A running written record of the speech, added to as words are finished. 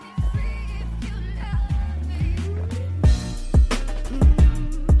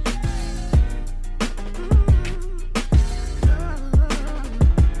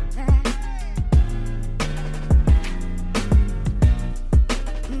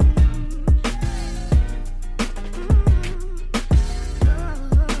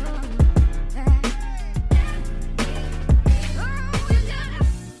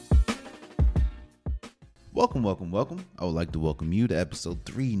Welcome. I would like to welcome you to episode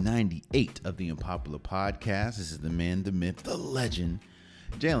 398 of the Unpopular Podcast. This is the man, the myth, the legend,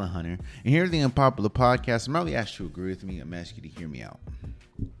 Jalen Hunter. And here at the Unpopular Podcast, I'm not really asked you to agree with me. I'm asking you to hear me out.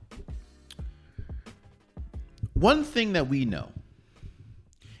 One thing that we know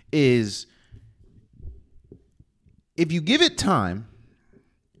is if you give it time,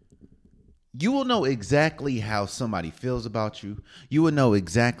 you will know exactly how somebody feels about you. You will know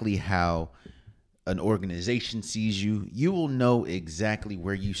exactly how an organization sees you. You will know exactly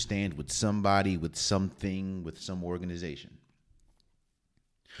where you stand with somebody, with something, with some organization.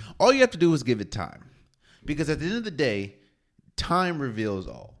 All you have to do is give it time. Because at the end of the day, time reveals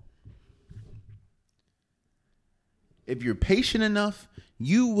all. If you're patient enough,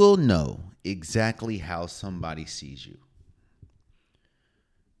 you will know exactly how somebody sees you.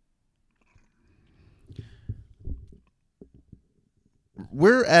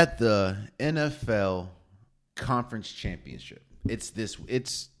 We're at the NFL Conference Championship.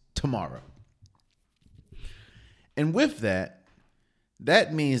 It's tomorrow. And with that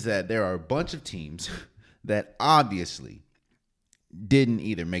means that there are a bunch of teams that obviously didn't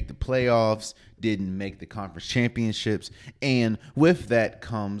either make the playoffs, didn't make the conference championships, and with that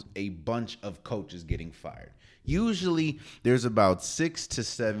comes a bunch of coaches getting fired. Usually there's about 6 to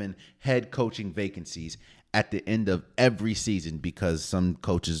 7 head coaching vacancies at the end of every season because some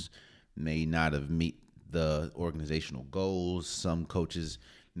coaches may not have met the organizational goals. Some coaches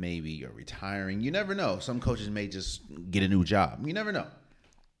maybe are retiring. You never know. Some coaches may just get a new job. You never know.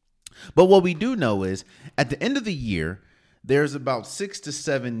 But what we do know is at the end of the year, there's about 6 to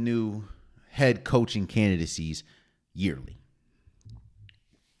 7 new head coaching candidacies yearly.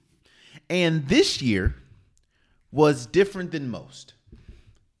 And this year was different than most.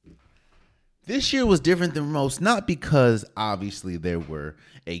 This year was different than most, not because obviously there were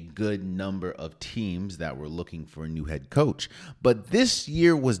a good number of teams that were looking for a new head coach, but this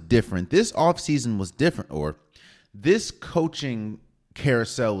year was different. This offseason was different, or this coaching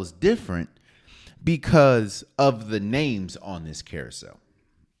carousel was different because of the names on this carousel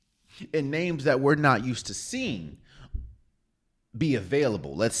and names that we're not used to seeing be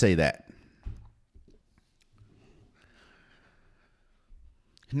available. Let's say that.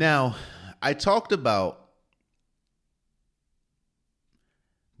 Now, I talked about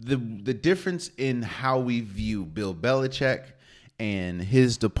the difference in how we view Bill Belichick and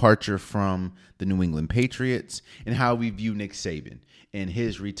his departure from the New England Patriots and how we view Nick Saban and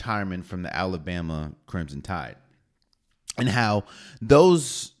his retirement from the Alabama Crimson Tide. And how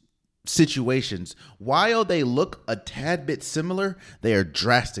those situations, while they look a tad bit similar, they are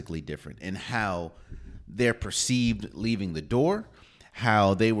drastically different in how they're perceived leaving the door,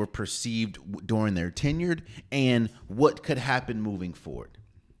 how they were perceived during their tenure, and what could happen moving forward.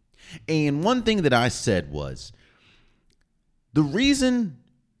 And one thing that I said was, the reason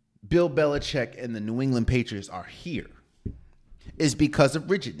Bill Belichick and the New England Patriots are here is because of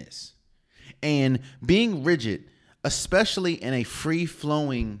rigidness. And being rigid, especially in a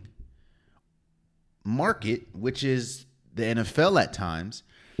free-flowing market, which is the NFL at times,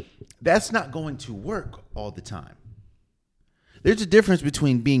 that's not going to work all the time. There's a difference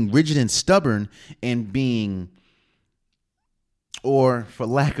between being rigid and stubborn and being, or for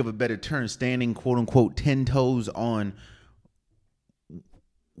lack of a better term, standing quote unquote 10 toes on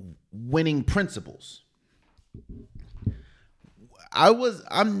winning principles.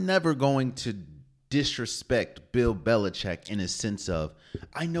 I'm never going to disrespect Bill Belichick in a sense of,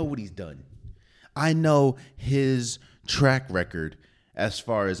 I know what he's done. I know his track record as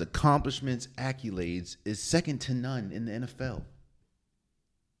far as accomplishments, accolades, is second to none in the NFL.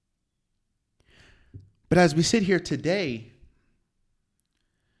 But as we sit here today,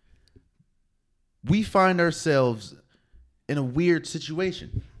 we find ourselves in a weird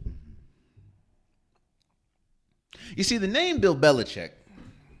situation. You see, the name Bill Belichick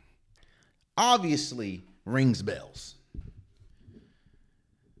obviously rings bells.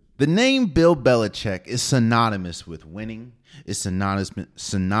 The name Bill Belichick is synonymous with winning. It's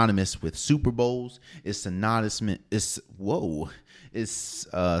synonymous with Super Bowls. It's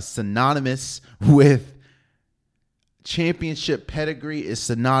synonymous with championship pedigree. It's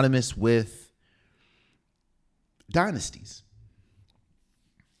synonymous with dynasties.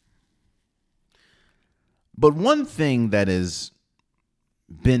 But one thing that has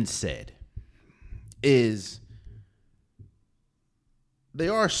been said is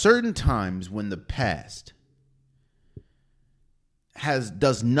there are certain times when the past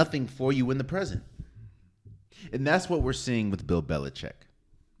does nothing for you in the present. And that's what we're seeing with Bill Belichick.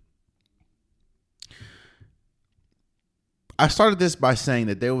 I started this by saying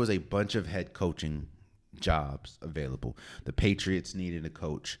that there was a bunch of head coaching jobs available. The Patriots needed a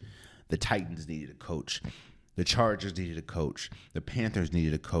coach. The Titans needed a coach. The Chargers needed a coach. The Panthers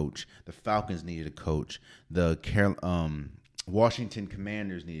needed a coach. The Falcons needed a coach. The Washington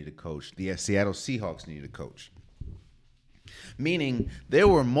Commanders needed a coach. The Seattle Seahawks needed a coach. Meaning there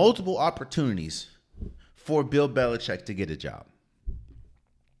were multiple opportunities for Bill Belichick to get a job.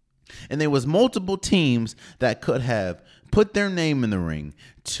 And there was multiple teams that could have put their name in the ring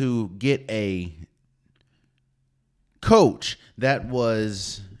to get a coach that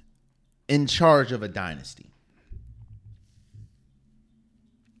was in charge of a dynasty.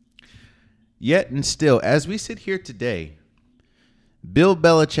 Yet and still, as we sit here today, Bill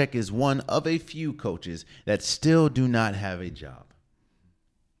Belichick is one of a few coaches that still do not have a job.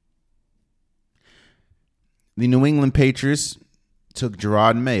 The New England Patriots took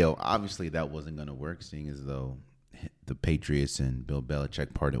Gerard Mayo. Obviously, that wasn't going to work, seeing as though the Patriots and Bill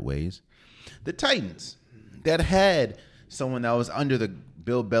Belichick parted ways. The Titans, that had someone that was under the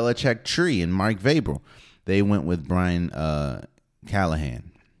Bill Belichick tree and Mike Vrabel, they went with Brian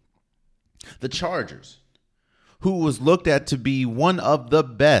Callahan. The Chargers, who was looked at to be one of the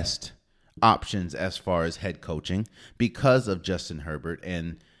best options as far as head coaching because of Justin Herbert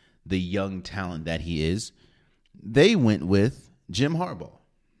and the young talent that he is, they went with Jim Harbaugh.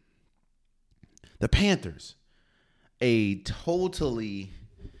 The Panthers, a totally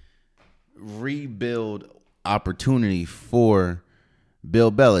rebuild opportunity for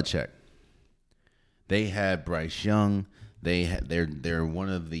Bill Belichick. They had Bryce Young. They're one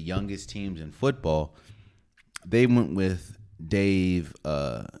of the youngest teams in football. They went with Dave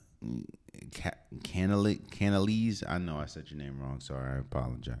Canales. I know I said your name wrong. Sorry, I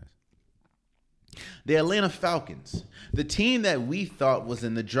apologize. The Atlanta Falcons, the team that we thought was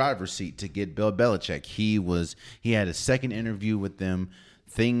in the driver's seat to get Bill Belichick. He had a second interview with them.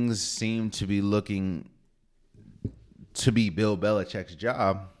 Things seemed to be looking to be Bill Belichick's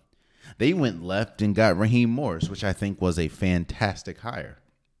job. They went left and got Raheem Morris, which I think was a fantastic hire.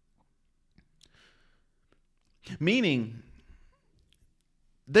 Meaning,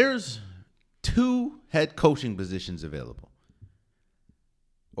 there's 2 head coaching positions available.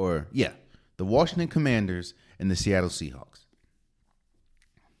 The Washington Commanders and the Seattle Seahawks.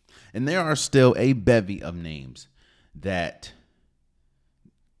 And there are still a bevy of names that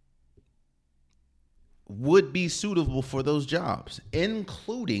would be suitable for those jobs,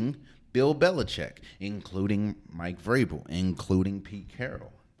 including Bill Belichick, including Mike Vrabel, including Pete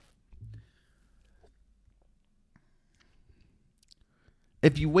Carroll.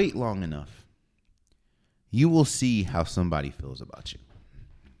 If you wait long enough, you will see how somebody feels about you.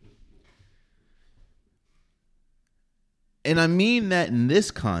 And I mean that in this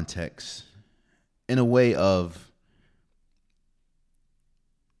context, in a way of,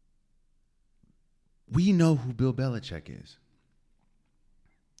 we know who Bill Belichick is.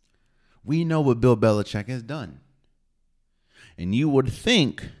 We know what Bill Belichick has done. And you would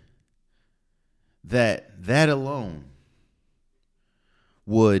think that alone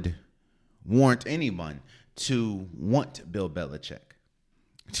would warrant anyone to want Bill Belichick,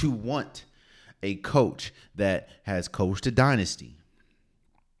 to want a coach that has coached a dynasty.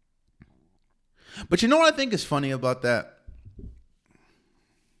 But you know what I think is funny about that?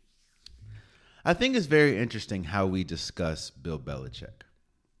 I think it's very interesting how we discuss Bill Belichick.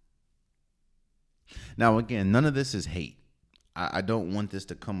 Now, again, none of this is hate. I don't want this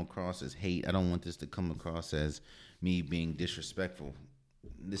to come across as hate. I don't want this to come across as me being disrespectful.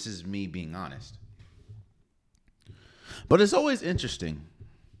 This is me being honest. But it's always interesting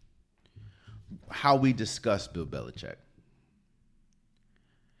how we discuss Bill Belichick.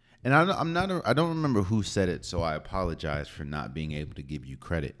 And I don't remember who said it, so I apologize for not being able to give you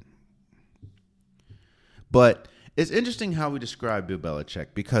credit. But it's interesting how we describe Bill Belichick,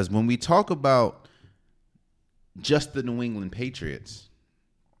 because when we talk about just the New England Patriots,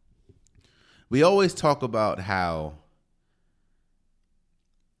 we always talk about how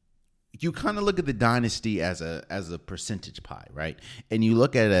you kind of look at the dynasty as a percentage pie, right? And you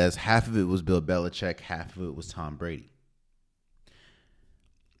look at it as half of it was Bill Belichick, half of it was Tom Brady.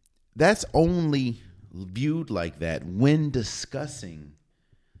 That's only viewed like that when discussing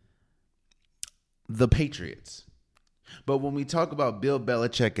the Patriots. But when we talk about Bill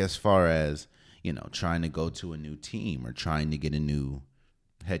Belichick as far as, trying to go to a new team or trying to get a new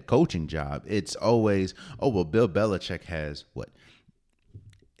head coaching job, it's always, Bill Belichick has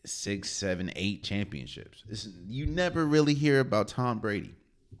 6, 7, 8 championships. You never really hear about Tom Brady.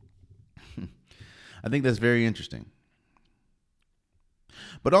 I think that's very interesting.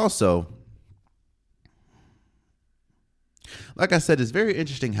 But also, like I said, it's very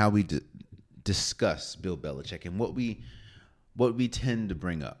interesting how we discuss Bill Belichick and what we tend to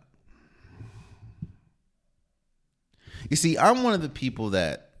bring up. You see, I'm one of the people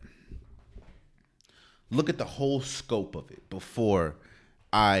that look at the whole scope of it before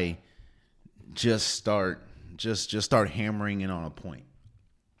I just start hammering in on a point.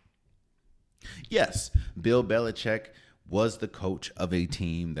 Yes, Bill Belichick was the coach of a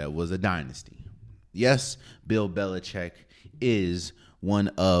team that was a dynasty. Yes, Bill Belichick is one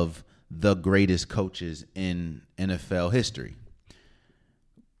of the greatest coaches in NFL history.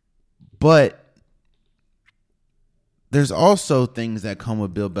 But there's also things that come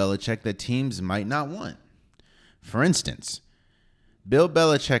with Bill Belichick that teams might not want. For instance, Bill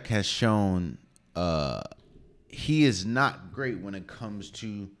Belichick has shown he is not great when it comes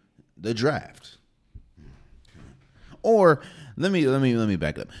to the draft. Or let me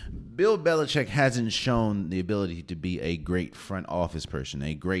back up. Bill Belichick hasn't shown the ability to be a great front office person,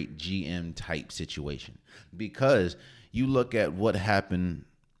 a great GM type situation. Because you look at what happened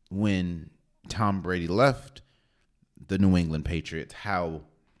when Tom Brady left the New England Patriots, how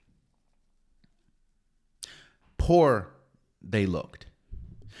poor they looked,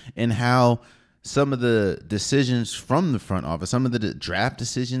 and how some of the decisions from the front office, some of the draft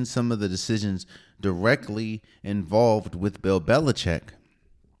decisions, some of the decisions directly involved with Bill Belichick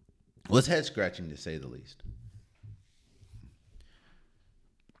was head scratching, to say the least.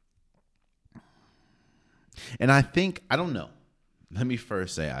 And I don't know. Let me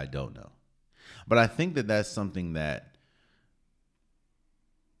first say I don't know. But I think that that's something that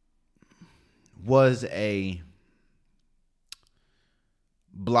was a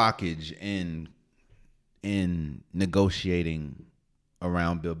blockage in negotiating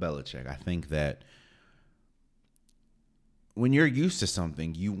around Bill Belichick. I think that when you're used to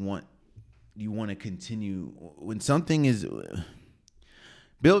something, you want to continue. When something is,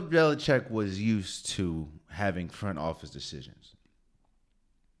 Bill Belichick was used to having front office decisions.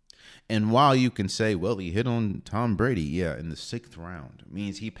 And while you can say, well, he hit on Tom Brady, yeah, in the 6th round, it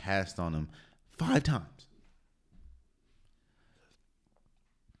means he passed on him 5 times.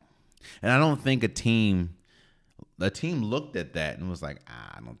 And I don't think a team looked at that and was like,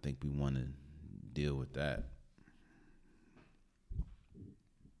 I don't think we want to deal with that.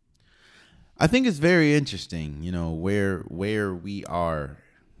 I think it's very interesting, where we are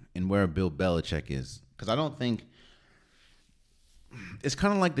and where Bill Belichick is. Because I don't think it's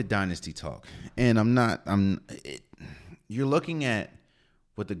kind of like the dynasty talk. And you're looking at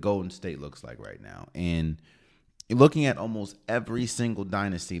what the Golden State looks like right now. And you're looking at almost every single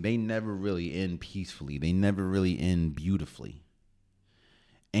dynasty. They never really end peacefully. They never really end beautifully.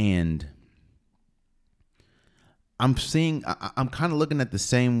 And I'm kind of looking at the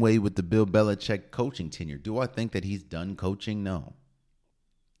same way with the Bill Belichick coaching tenure. Do I think that he's done coaching? No.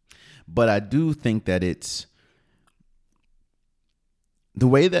 But I do think that it's the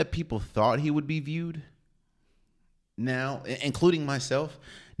way that people thought he would be viewed now, including myself,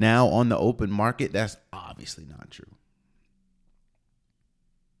 now on the open market, that's obviously not true.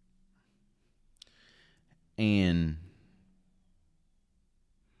 And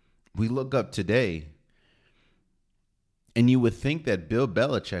we look up today, and you would think that Bill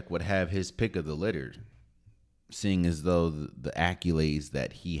Belichick would have his pick of the litter, seeing as though the accolades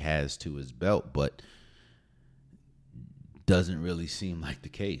that he has to his belt, but doesn't really seem like the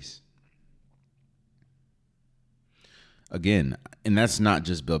case. Again, and that's not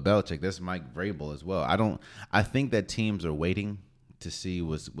just Bill Belichick, that's Mike Vrabel as well. I think that teams are waiting to see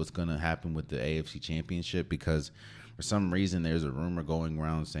what's going to happen with the AFC Championship, because for some reason there's a rumor going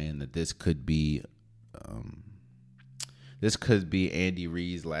around saying that this could be Andy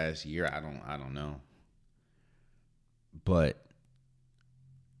Reid's last year. I don't know. But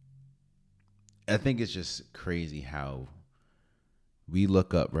I think it's just crazy how we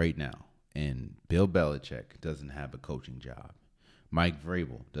look up right now and Bill Belichick doesn't have a coaching job. Mike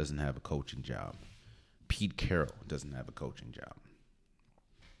Vrabel doesn't have a coaching job. Pete Carroll doesn't have a coaching job.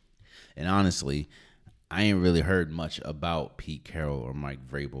 And honestly, I ain't really heard much about Pete Carroll or Mike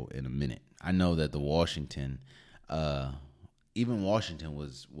Vrabel in a minute. I know that even Washington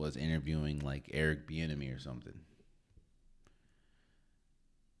was interviewing like Eric Bieniemy or something.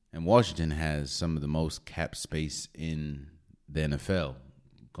 And Washington has some of the most cap space in the NFL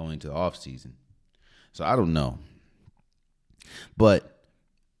going to the offseason. So I don't know. But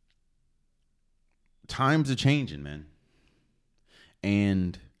times are changing, man.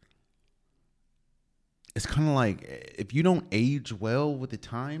 And it's kind of like if you don't age well with the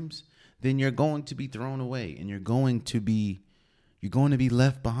times, then you're going to be thrown away and you're going to be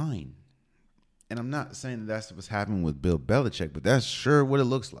left behind. And I'm not saying that that's what's happening with Bill Belichick, but that's sure what it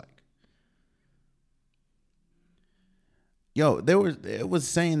looks like. it was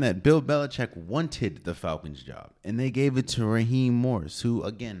saying that Bill Belichick wanted the Falcons job, and they gave it to Raheem Morris, who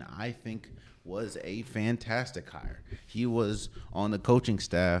again I think was a fantastic hire. He was on the coaching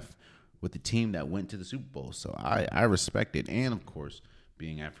staff with the team that went to the Super Bowl, so I respect it. And of course,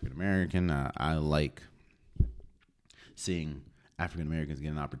 being African American, I like seeing African Americans get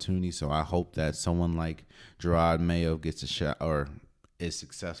an opportunity. So I hope that someone like Gerard Mayo gets a shot or is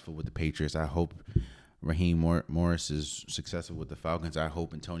successful with the Patriots. I hope Raheem Morris is successful with the Falcons. I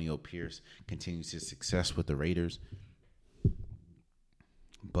hope Antonio Pierce continues his success with the Raiders.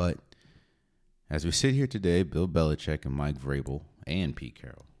 But as we sit here today, Bill Belichick and Mike Vrabel and Pete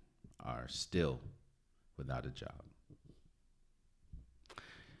Carroll are still without a job.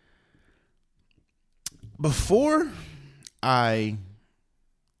 Before I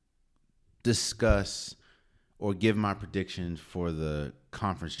discuss or give my predictions for the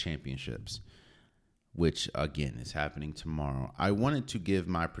conference championships, which again is happening tomorrow, I wanted to give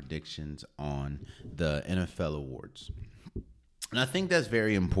my predictions on the NFL awards. And I think that's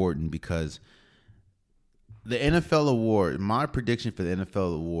very important because the NFL award, my prediction for the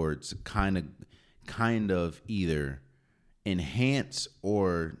NFL awards kind of either enhance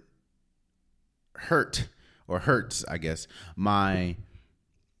or hurts, I guess, my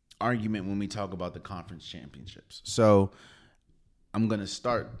argument when we talk about the conference championships. So I'm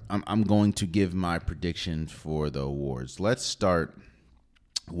going to give my predictions for the awards. Let's start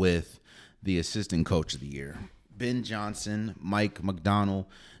with the assistant coach of the year. Ben Johnson, Mike McDonald,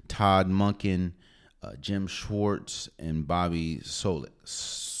 Todd Monken, Jim Schwartz, and Bobby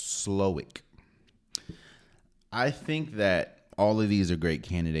Slowick. I think that all of these are great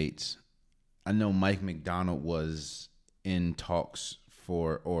candidates. I know Mike McDonald was in talks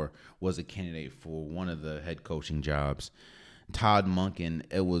for, or was a candidate for, one of the head coaching jobs. Todd Monken,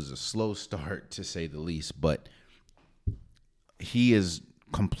 it was a slow start to say the least, but he has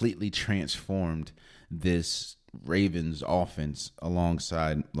completely transformed this Ravens offense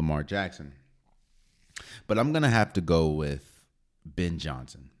alongside Lamar Jackson. But I'm going to have to go with Ben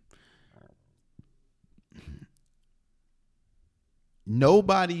Johnson.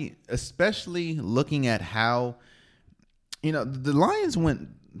 Nobody, especially looking at how, the Lions went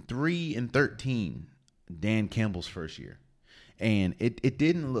 3-13 Dan Campbell's first year. And it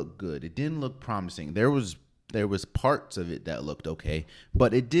didn't look good. It didn't look promising. There was parts of it that looked okay,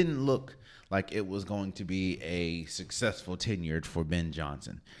 but it didn't look like it was going to be a successful tenure for Ben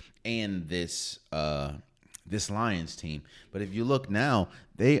Johnson and this Lions team. But if you look now,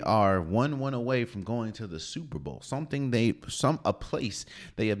 they are 1-1 away from going to the Super Bowl, a place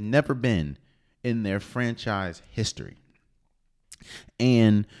they have never been in their franchise history.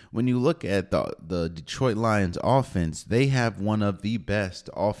 And when you look at the Detroit Lions offense, they have one of the best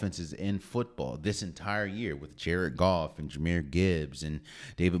offenses in football this entire year with Jared Goff and Jahmyr Gibbs and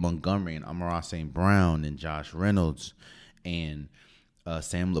David Montgomery and Amon-Ra St. Brown and Josh Reynolds and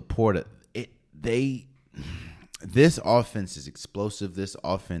Sam Laporta. This offense is explosive. This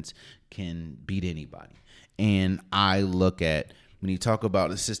offense can beat anybody. And I look at, when you talk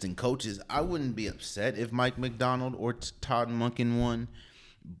about assistant coaches, I wouldn't be upset if Mike McDonald or Todd Monken won,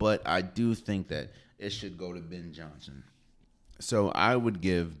 but I do think that it should go to Ben Johnson. So I would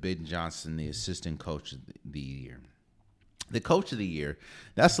give Ben Johnson the assistant coach of the year. The coach of the year,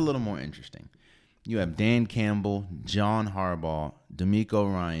 that's a little more interesting. You have Dan Campbell, John Harbaugh,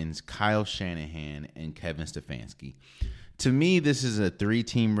 DeMeco Ryans, Kyle Shanahan, and Kevin Stefanski. To me, this is a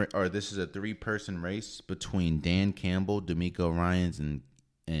three-person race between Dan Campbell, DeMeco Ryans,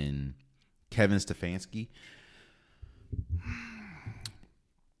 and Kevin Stefanski.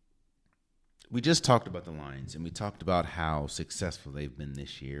 We just talked about the Lions, and we talked about how successful they've been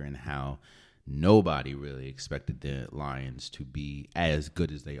this year and how nobody really expected the Lions to be as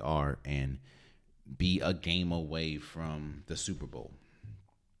good as they are and be a game away from the Super Bowl.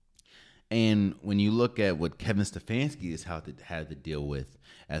 And when you look at what Kevin Stefanski has had to deal with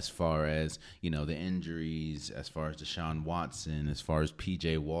as far as, the injuries, as far as Deshaun Watson, as far as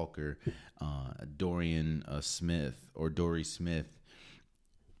P.J. Walker, Dory Smith,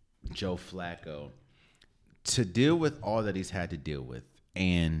 Joe Flacco, to deal with all that he's had to deal with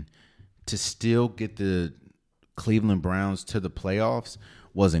and to still get the Cleveland Browns to the playoffs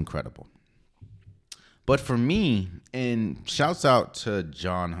was incredible. But for me, and shouts out to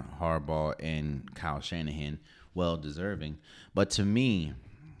John Harbaugh and Kyle Shanahan, well deserving. But to me,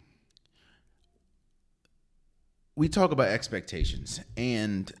 we talk about expectations,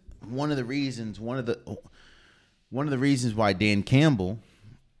 and one of the reasons why Dan Campbell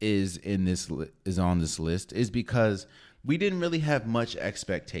is on this list is because we didn't really have much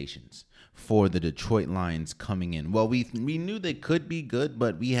expectations for the Detroit Lions coming in. Well, we knew they could be good,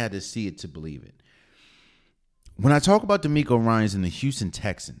 but we had to see it to believe it. When I talk about DeMeco Ryans and the Houston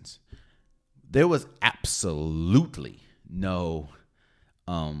Texans, there was absolutely no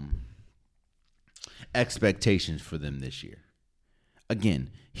expectations for them this year. Again,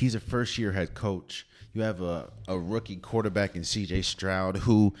 he's a first-year head coach. You have a rookie quarterback in C.J. Stroud,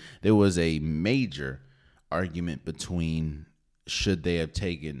 who there was a major argument between should they have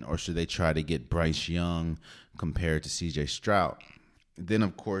taken or should they try to get Bryce Young compared to C.J. Stroud. Then,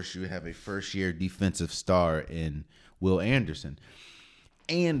 of course, you have a first-year defensive star in Will Anderson.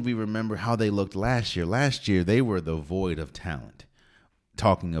 And we remember how they looked last year. Last year, they were the void of talent.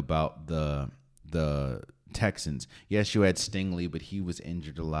 Talking about the Texans. Yes, you had Stingley, but he was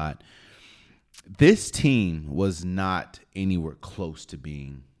injured a lot. This team was not anywhere close to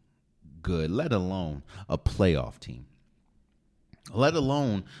being good, let alone a playoff team. Let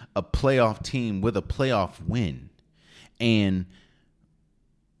alone a playoff team with a playoff win. And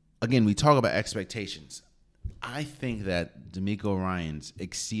again, we talk about expectations. I think that DeMeco Ryans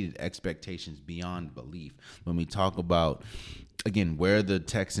exceeded expectations beyond belief when we talk about, again, where the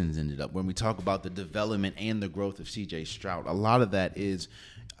Texans ended up, when we talk about the development and the growth of C.J. Stroud. A lot of that is,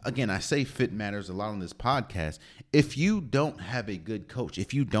 again, I say fit matters a lot on this podcast. If you don't have a good coach,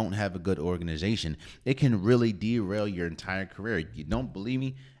 if you don't have a good organization, it can really derail your entire career. You don't believe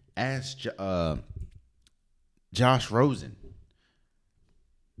me? Ask Josh Rosen.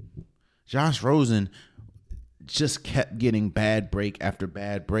 Josh Rosen just kept getting bad break after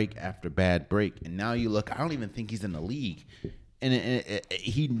bad break after bad break. And now you look, I don't even think he's in the league. And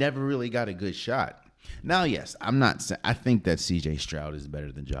he never really got a good shot. Now, yes, I'm not saying, I think that C.J. Stroud is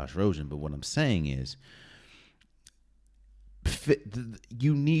better than Josh Rosen. But what I'm saying is,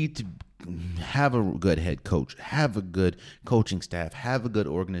 you need to have a good head coach, have a good coaching staff, have a good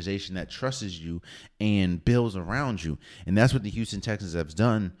organization that trusts you and builds around you. And that's what the Houston Texans have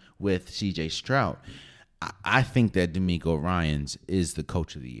done with C.J. Stroud. I think that DeMeco Ryans is the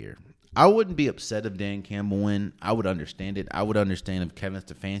coach of the year. I wouldn't be upset if Dan Campbell won. I would understand it. I would understand if Kevin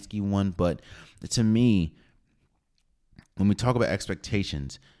Stefanski won. But to me, when we talk about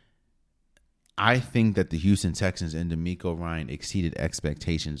expectations, I think that the Houston Texans and DeMeco Ryans exceeded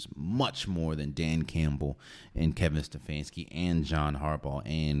expectations much more than Dan Campbell and Kevin Stefanski and John Harbaugh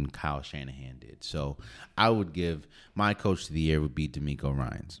and Kyle Shanahan did. So I would give my coach of the year would be DeMeco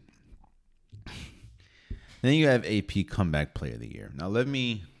Ryans. Then you have AP Comeback Player of the Year. Now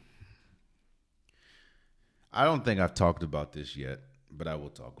I don't think I've talked about this yet, but I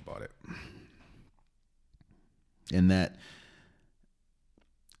will talk about it.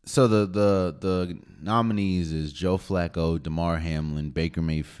 So the nominees is Joe Flacco, Damar Hamlin, Baker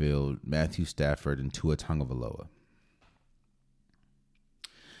Mayfield, Matthew Stafford, and Tua Tagovailoa.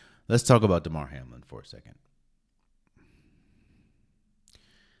 Let's talk about Damar Hamlin for a second.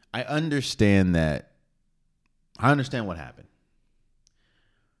 I understand what happened.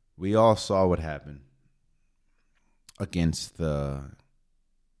 We all saw what happened against the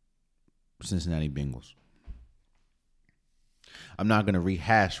Cincinnati Bengals. I'm not going to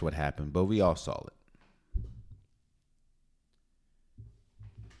rehash what happened, but we all saw it.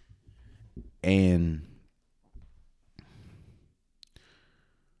 And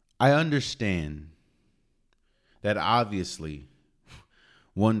I understand that obviously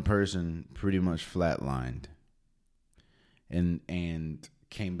one person pretty much flatlined and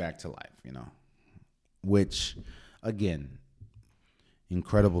came back to life, which, again,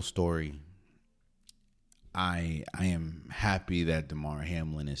 incredible story. I am happy that Damar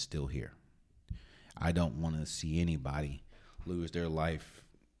Hamlin is still here. I don't want to see anybody lose their life,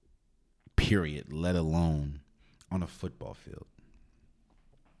 period, let alone on a football field.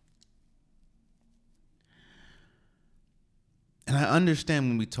 And I understand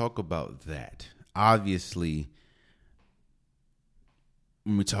when we talk about that, obviously,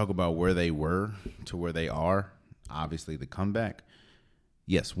 when we talk about where they were to where they are, obviously the comeback,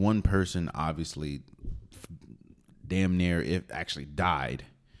 yes, one person obviously damn near actually died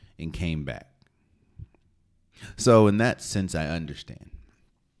and came back. So in that sense, I understand.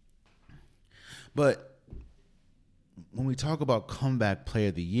 But when we talk about Comeback Player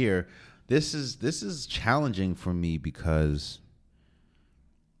of the Year, this is challenging for me because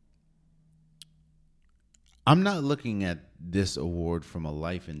I'm not looking at this award from a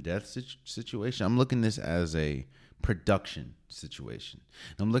life and death situation. I'm looking at this as a production situation.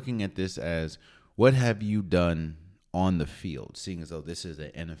 I'm looking at this as, what have you done on the field, seeing as though this is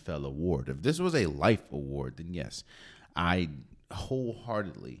an NFL award. If this was a life award, then yes, I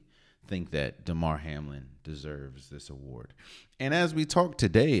wholeheartedly think that Damar Hamlin deserves this award. And as we talk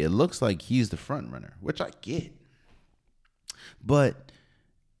today, it looks like he's the front runner, which I get. But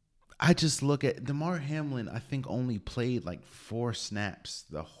I just look at Damar Hamlin, I think only played like 4 snaps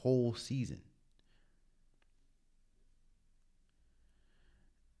the whole season.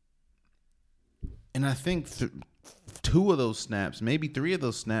 And I think 2 of those snaps, maybe 3 of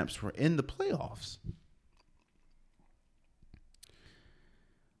those snaps were in the playoffs.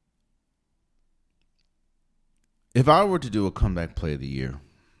 If I were to do a comeback play of the year,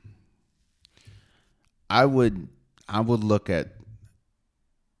 I would look at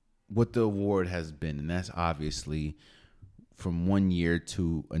what the award has been, and that's obviously from one year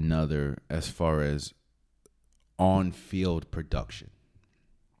to another as far as on-field production.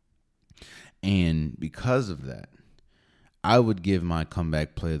 And because of that, I would give my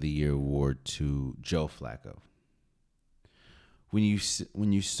comeback play of the year award to Joe Flacco. When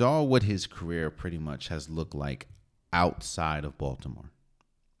you saw what his career pretty much has looked like outside of Baltimore,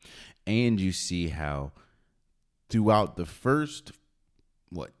 and you see how throughout the first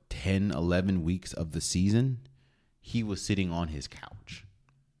 10, 11 weeks of the season, he was sitting on his couch.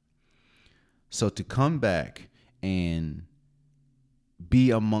 So to come back and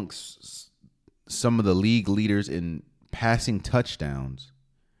be amongst some of the league leaders in passing touchdowns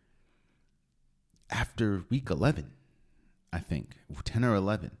after week 11, I think, 10 or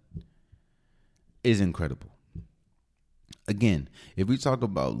 11, is incredible. Again, if we talk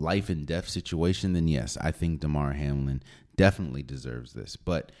about life and death situation, then yes, I think Damar Hamlin definitely deserves this.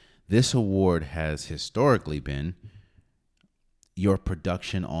 But this award has historically been your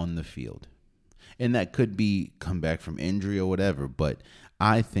production on the field. And that could be come back from injury or whatever, but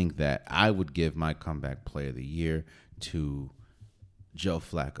I think that I would give my comeback player of the year to Joe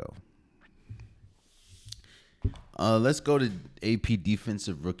Flacco. Let's go to AP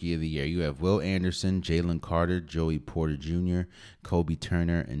Defensive Rookie of the Year. You have Will Anderson, Jalen Carter, Joey Porter Jr., Kobe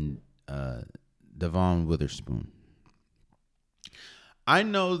Turner, and Devon Witherspoon. I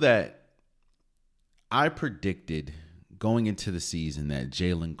know that I predicted going into the season that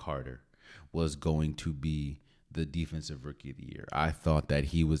Jalen Carter was going to be the Defensive Rookie of the Year. I thought that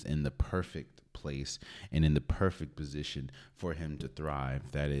he was in the perfect place and in the perfect position for him to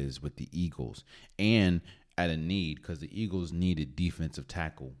thrive. That is with the Eagles. And at a need, because the Eagles needed defensive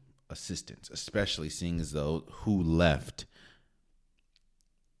tackle assistance, especially seeing as though who left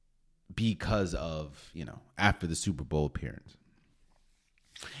because of, after the Super Bowl appearance.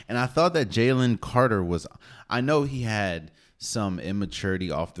 And I thought that Jalen Carter I know he had some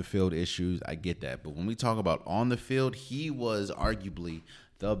immaturity off the field issues. I get that. But when we talk about on the field, he was arguably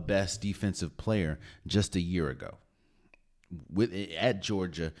the best defensive player just a year ago. At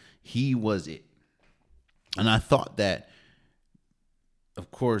Georgia, he was it. And I thought that, of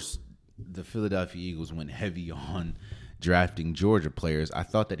course, the Philadelphia Eagles went heavy on drafting Georgia players. I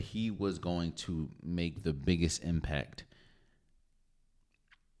thought that he was going to make the biggest impact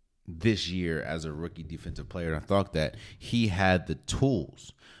this year as a rookie defensive player. And I thought that he had the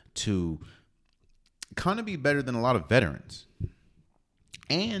tools to kind of be better than a lot of veterans.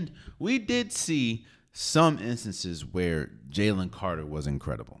 And we did see some instances where Jalen Carter was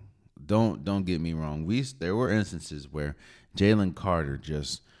incredible. Don't get me wrong. There were instances where Jalen Carter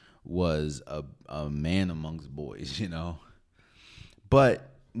just was a man amongst boys,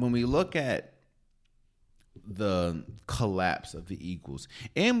 But when we look at the collapse of the Eagles,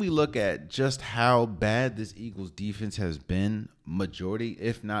 and we look at just how bad this Eagles defense has been majority,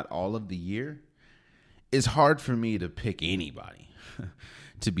 if not all of the year, it's hard for me to pick anybody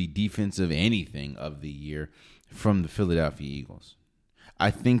to be defensive anything of the year from the Philadelphia Eagles. I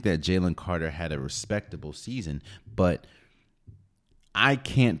think that Jalen Carter had a respectable season, but I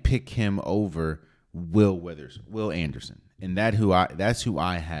can't pick him over Will Anderson, and that's who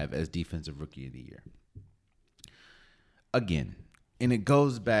I have as Defensive Rookie of the Year. Again, and it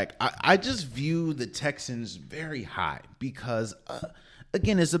goes back. I just view the Texans very high because,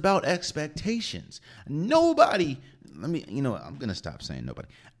 again, it's about expectations. I'm going to stop saying nobody.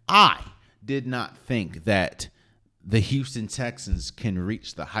 I did not think that the Houston Texans can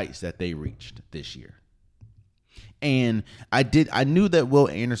reach the heights that they reached this year. And I knew that Will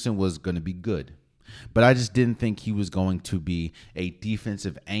Anderson was going to be good, but I just didn't think he was going to be a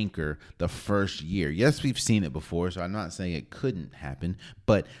defensive anchor the first year. Yes, we've seen it before, so I'm not saying it couldn't happen,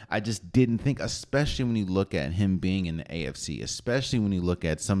 but I just didn't think, especially when you look at him being in the AFC, especially when you look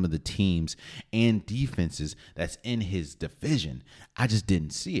at some of the teams and defenses that's in his division, I just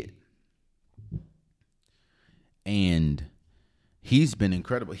didn't see it. And he's been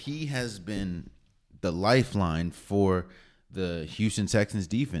incredible. He has been the lifeline for the Houston Texans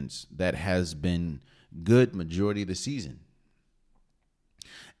defense that has been good majority of the season.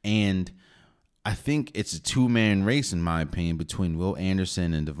 And I think it's a two-man race, in my opinion, between Will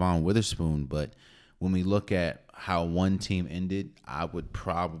Anderson and Devon Witherspoon. But when we look at how one team ended, I would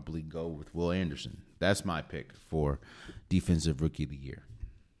probably go with Will Anderson. That's my pick for Defensive Rookie of the Year.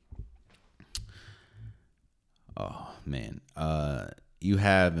 Oh, man. You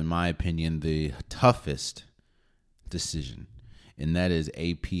have, in my opinion, the toughest decision, and that is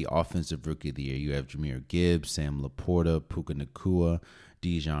AP Offensive Rookie of the Year. You have Jahmyr Gibbs, Sam Laporta, Puka Nacua,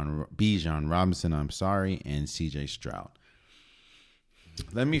 Bijan Robinson, and CJ Stroud.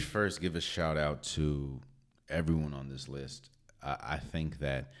 Let me first give a shout out to everyone on this list. I think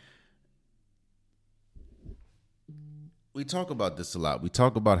that we talk about this a lot. We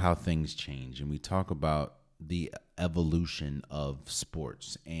talk about how things change, and we talk about the evolution of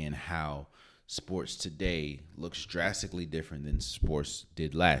sports and how sports today looks drastically different than sports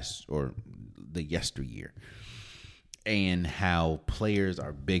did last or the yesteryear. And how players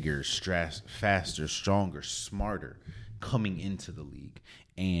are bigger, faster, stronger, smarter coming into the league.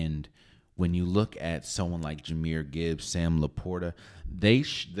 And when you look at someone like Jahmyr Gibbs, Sam Laporta,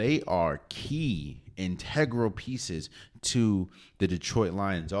 they are key, integral pieces to the Detroit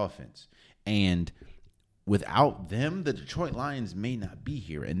Lions offense. And without them, the Detroit Lions may not be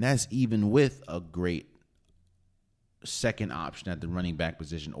here. And that's even with a great second option at the running back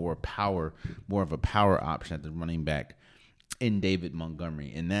position, or more of a power option at the running back in David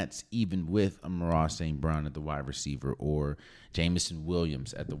Montgomery. And that's even with Amon-Ra St. Brown at the wide receiver, or Jameson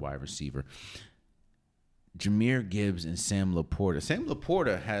Williams at the wide receiver. Jahmyr Gibbs and Sam Laporta. Sam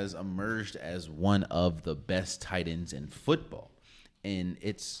Laporta has emerged as one of the best tight ends in football. And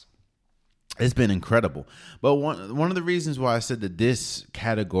it's been incredible. But one of the reasons why I said that this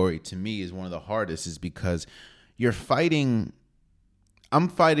category to me is one of the hardest is because I'm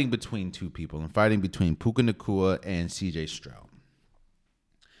fighting between two people. I'm fighting between Puka Nacua and CJ Stroud.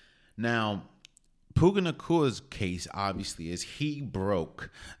 Now, Puka Nacua's case, obviously, is he broke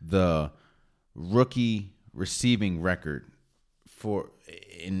the rookie receiving record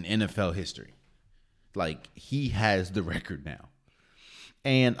in NFL history. Like, he has the record now.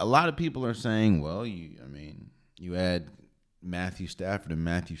 And a lot of people are saying, well, you add Matthew Stafford, and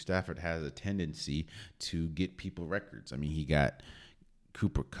Matthew Stafford has a tendency to get people records. I mean, he got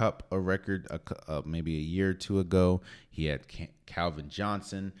Cooper Kupp a record maybe a year or two ago. He had Calvin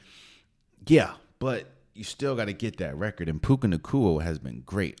Johnson. Yeah, but you still got to get that record. And Puka Nacua has been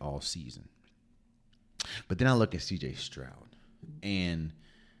great all season. But then I look at CJ Stroud, and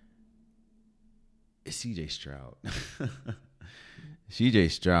it's CJ Stroud.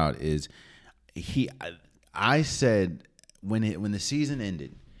 CJ Stroud is I said when the season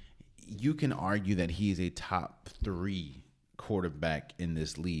ended, you can argue that he is a top 3 quarterback in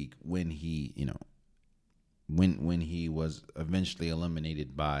this league when he was eventually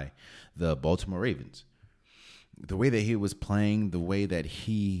eliminated by the Baltimore Ravens. The way that he was playing, the way that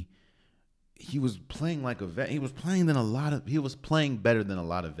he was playing like a vet. He was playing better than a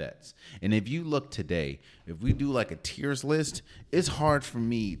lot of vets. And if you look today, if we do like a tiers list, it's hard for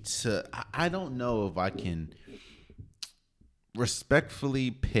me to. I don't know if I can respectfully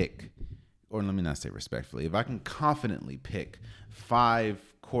pick, or let me not say respectfully, if I can confidently pick 5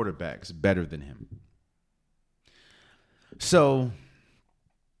 quarterbacks better than him. So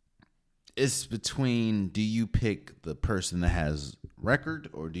it's between, do you pick the person that has record,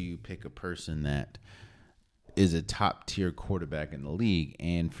 or do you pick a person that is a top tier quarterback in the league?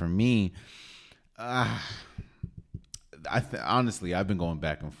 And for me, honestly, I've been going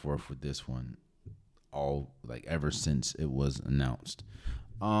back and forth with this one ever since it was announced.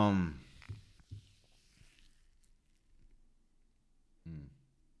 Oh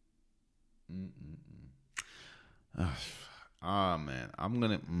man, I'm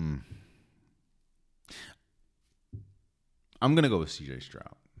gonna go with CJ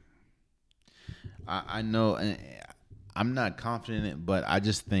Stroud. I know, and I'm not confident in it, but I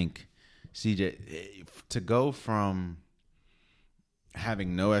just think CJ, to go from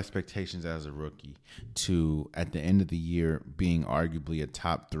having no expectations as a rookie to at the end of the year being arguably a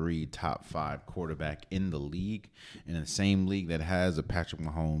top 3, top 5 quarterback in the league, in the same league that has a Patrick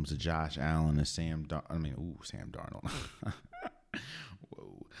Mahomes, a Josh Allen, a Sam Darnold.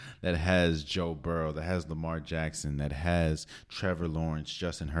 Whoa. That has Joe Burrow, that has Lamar Jackson, that has Trevor Lawrence,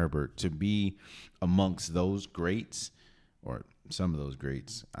 Justin Herbert, to be amongst those greats, or some of those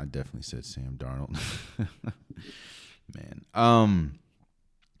greats. I definitely said Sam Darnold. Man.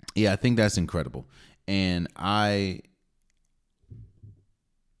 Yeah, I think that's incredible. And I'm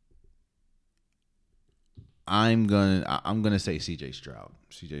I'm gonna say C.J. Stroud.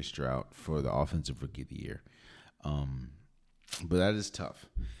 C.J. Stroud for the offensive rookie of the year. But that is tough.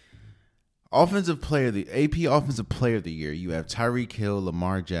 Offensive player, the AP offensive player of the year. You have Tyreek Hill,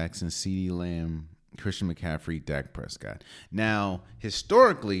 Lamar Jackson, CeeDee Lamb, Christian McCaffrey, Dak Prescott. Now,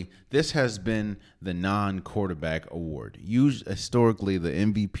 historically, this has been the non-quarterback award. Historically, the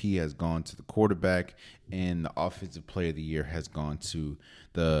MVP has gone to the quarterback, and the offensive player of the year has gone to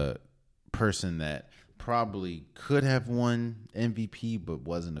the person that probably could have won MVP but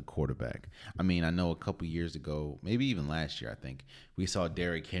wasn't a quarterback. I mean, I know a couple years ago, maybe even last year, I think, we saw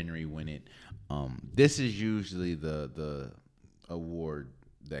Derrick Henry win it. This is usually the award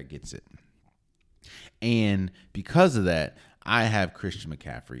that gets it. And because of that, I have Christian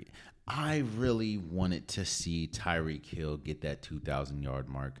McCaffrey. I really wanted to see Tyreek Hill get that 2,000-yard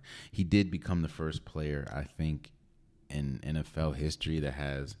mark. He did become the first player, I think, in NFL history that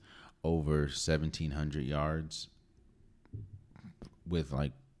has over 1,700 yards with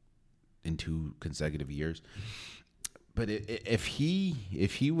in 2 consecutive years. But if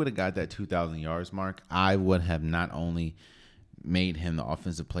he would have got that 2,000 yards mark, I would have not only made him the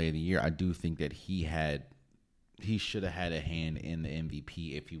offensive player of the year, I do think that he should have had a hand in the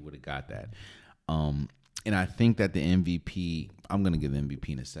MVP if he would have got that. And I think that the MVP, I'm going to give the MVP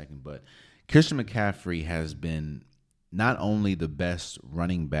in a second, but Christian McCaffrey has been not only the best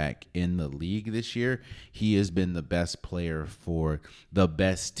running back in the league this year, he has been the best player for the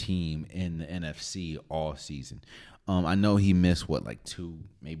best team in the NFC all season. I know he missed 2,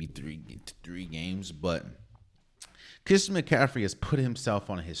 maybe 3 games, but Christian McCaffrey has put himself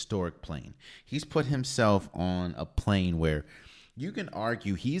on a historic plane. He's put himself on a plane where you can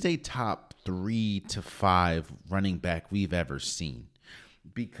argue he's a top 3 to 5 running back we've ever seen.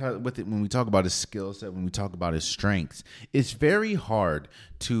 Because when we talk about his skill set, when we talk about his strengths, it's very hard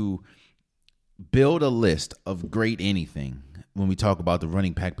to build a list of great anything when we talk about the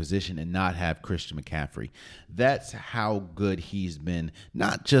running back position and not have Christian McCaffrey. That's how good he's been,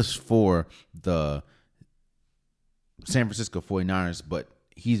 not just for the San Francisco 49ers, but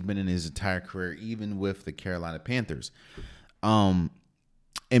he's been in his entire career, even with the Carolina Panthers.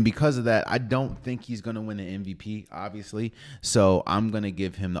 And because of that, I don't think he's going to win an MVP, obviously. So I'm going to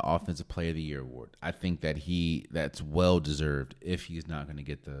give him the Offensive Player of the Year award. I think that that's well deserved if he's not going to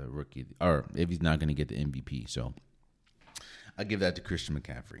get the rookie, or if he's not going to get the MVP. So I give that to Christian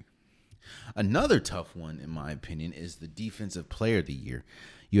McCaffrey. Another tough one, in my opinion, is the Defensive Player of the Year.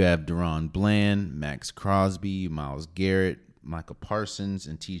 You have Deron Bland, Max Crosby, Myles Garrett, Micah Parsons,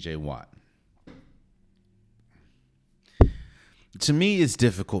 and T.J. Watt. To me, it's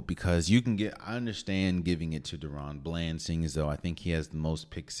difficult because I understand giving it to Deron Bland, seeing as though I think he has the most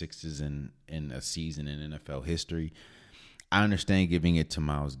pick sixes in a season in NFL history. I understand giving it to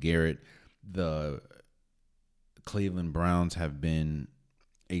Myles Garrett. The Cleveland Browns have been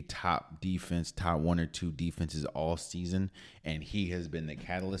a top defense, top 1 or 2 defenses all season, and he has been the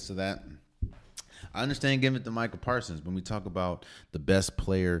catalyst of that. I understand giving it to Micah Parsons. When we talk about the best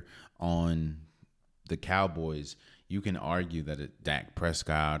player on the Cowboys, you can argue that it's Dak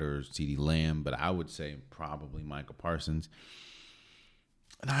Prescott or CeeDee Lamb, but I would say probably Micah Parsons.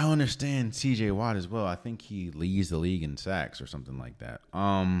 And I understand TJ Watt as well. I think he leads the league in sacks or something like that.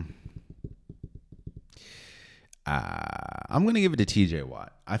 I'm going to give it to TJ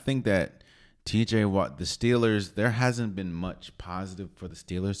Watt. I think that TJ Watt, the Steelers, there hasn't been much positive for the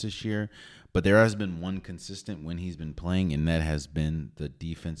Steelers this year, but there has been one consistent when he's been playing, and that has been the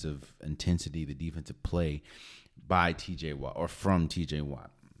defensive intensity, the defensive play by TJ Watt or from TJ Watt.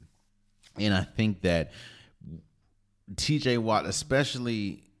 And I think that TJ Watt,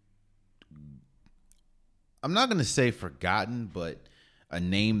 especially, I'm not going to say forgotten, but a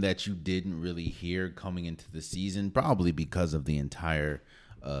name that you didn't really hear coming into the season, probably because of the entire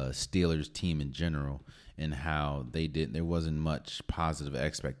Steelers team in general and how there wasn't much positive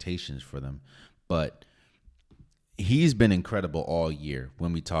expectations for them. But he's been incredible all year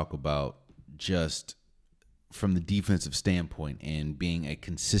when we talk about just from the defensive standpoint and being a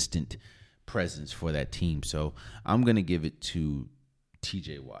consistent presence for that team. So I'm going to give it to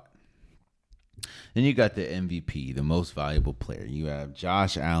TJ Watt. Then you got the MVP, the most valuable player. You have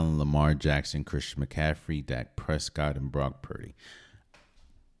Josh Allen, Lamar Jackson, Christian McCaffrey, Dak Prescott, and Brock Purdy.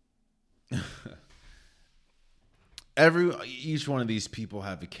 Each one of these people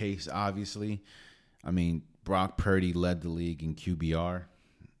have a case, obviously. I mean, Brock Purdy led the league in QBR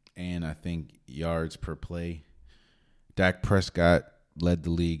and I think yards per play. Dak Prescott led the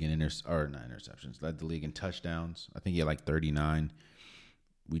league in led the league in touchdowns. I think he had 39.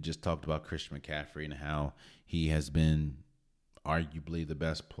 We just talked about Christian McCaffrey and how he has been arguably the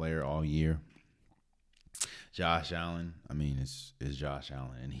best player all year. Josh Allen, I mean, is Josh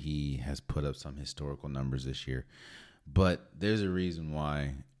Allen, and he has put up some historical numbers this year. But there's a reason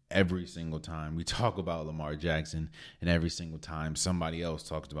why every single time we talk about Lamar Jackson, and every single time somebody else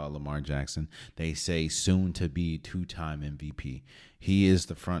talks about Lamar Jackson, they say soon to be 2-time MVP. He is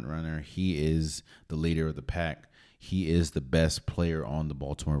the front runner. He is the leader of the pack. He is the best player on the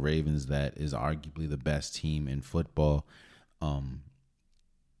Baltimore Ravens. That is arguably the best team in football.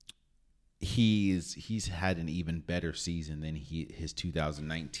 He's had an even better season than his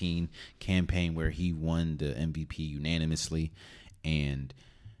 2019 campaign, where he won the MVP unanimously. And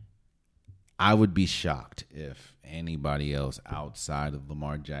I would be shocked if anybody else outside of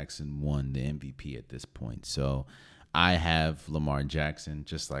Lamar Jackson won the MVP at this point. So I have Lamar Jackson,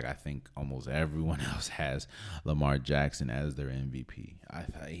 just like I think almost everyone else has Lamar Jackson as their MVP.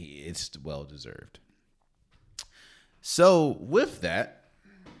 It's well deserved. So with that,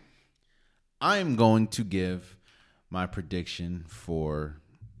 I'm going to give my prediction for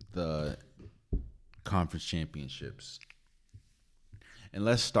the conference championships. And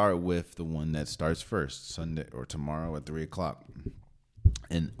let's start with the one that starts first, Sunday or tomorrow at 3:00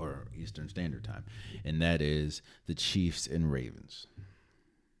 or Eastern Standard Time. And that is the Chiefs and Ravens.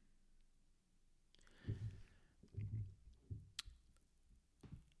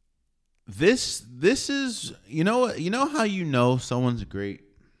 This is, you know how you know someone's great?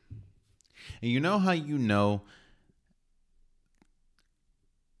 And you know how you know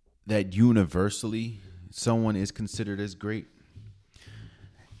that universally someone is considered as great?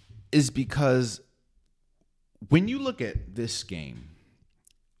 Is because when you look at this game,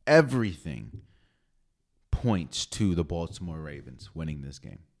 everything points to the Baltimore Ravens winning this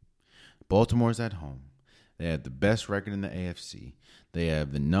game. Baltimore's at home. They have the best record in the AFC. They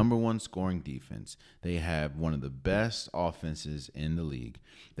have the number one scoring defense. They have one of the best offenses in the league.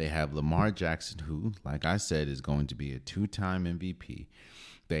 They have Lamar Jackson, who, like I said, is going to be a 2-time MVP.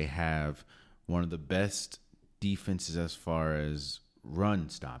 They have one of the best defenses as far as run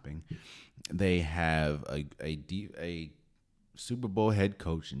stopping. They have a Super Bowl head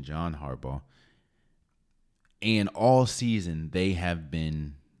coach in John Harbaugh. And all season, they have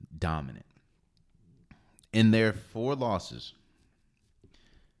been dominant. In their 4 losses,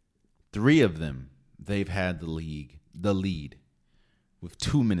 3 of them, they've had the lead with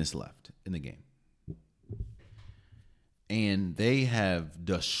 2 minutes left in the game. And they have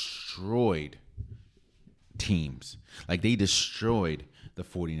destroyed teams. Like, they destroyed the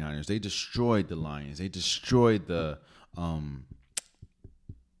 49ers. They destroyed the Lions. They destroyed the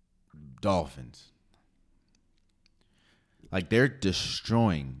Dolphins. Like, they're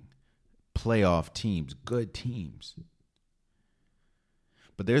destroying playoff teams, good teams.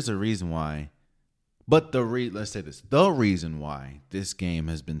 But there's a reason why. Let's say this. The reason why this game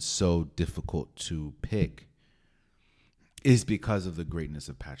has been so difficult to pick is because of the greatness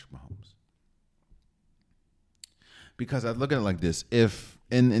of Patrick Mahomes. Because I look at it like this.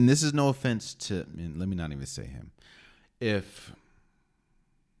 And this is no offense to, let me not even say him. If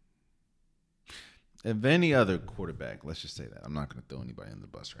any other quarterback, let's just say that. I'm not going to throw anybody on the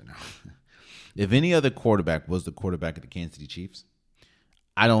bus right now. If any other quarterback was the quarterback of the Kansas City Chiefs,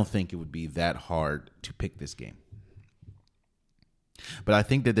 I don't think it would be that hard to pick this game. But I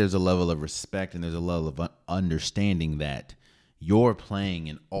think that there's a level of respect and there's a level of understanding that you're playing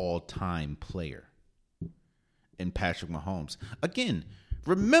an all-time player in Patrick Mahomes. Again,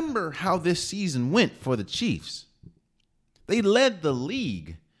 remember how this season went for the Chiefs. They led the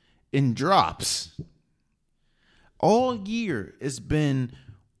league in drops. All year it's been,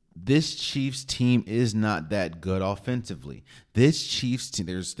 this Chiefs team is not that good offensively. This Chiefs team,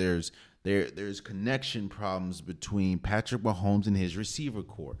 there's connection problems between Patrick Mahomes and his receiver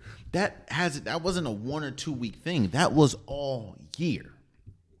core. That wasn't a 1 or 2 week thing. That was all year.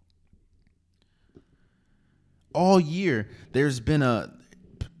 All year there's been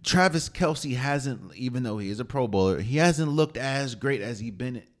Travis Kelce hasn't, even though he is a Pro Bowler, he hasn't looked as great as he's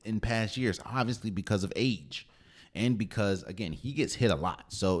been in past years, obviously because of age. And because, again, he gets hit a lot.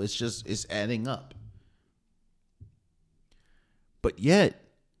 So it's adding up. But yet,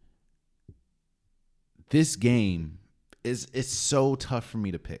 this game it's so tough for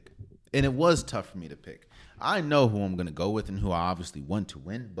me to pick. And it was tough for me to pick. I know who I'm going to go with and who I obviously want to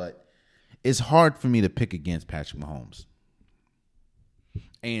win, but it's hard for me to pick against Patrick Mahomes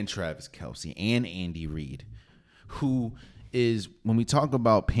and Travis Kelce and Andy Reid, who is, when we talk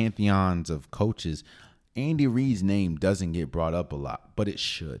about pantheons of coaches, Andy Reid's name doesn't get brought up a lot, but it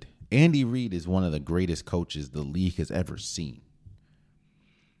should. Andy Reid is one of the greatest coaches the league has ever seen.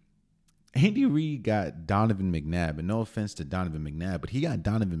 Andy Reid got Donovan McNabb, and no offense to Donovan McNabb, but he got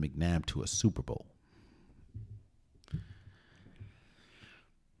Donovan McNabb to a Super Bowl.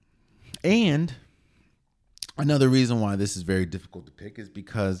 And another reason why this is very difficult to pick is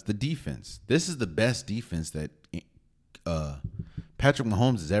because the defense. This is the best defense that Patrick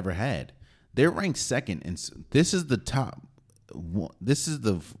Mahomes has ever had. They're ranked second, and this is the top. This is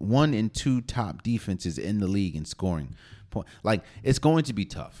the 1 and 2 top defenses in the league in scoring. Like, it's going to be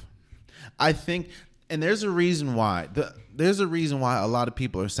tough. I think, and there's a reason why. There's a reason why a lot of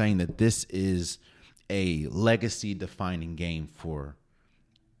people are saying that this is a legacy-defining game for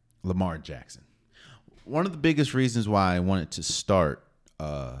Lamar Jackson. One of the biggest reasons why I wanted to start,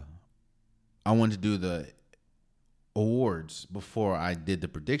 I wanted to do the awards before I did the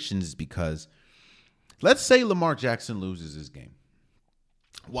predictions is because let's say Lamar Jackson loses this game.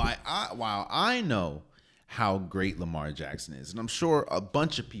 While I know how great Lamar Jackson is, and I'm sure a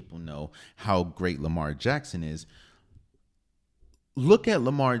bunch of people know how great Lamar Jackson is, look at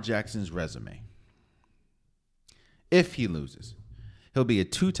Lamar Jackson's resume. If he loses, he'll be a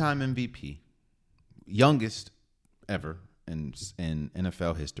 2-time MVP, youngest ever in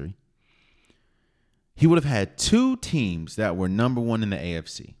NFL history. He would have had 2 teams that were number 1 in the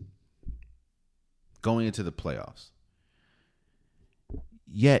AFC going into the playoffs.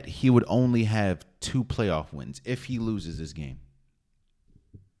 Yet he would only have 2 playoff wins if he loses this game.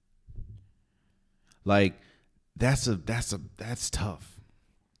 Like, that's tough.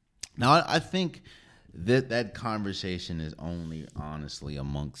 Now, I think that conversation is only honestly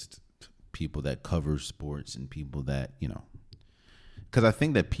amongst people that cover sports and people that, because I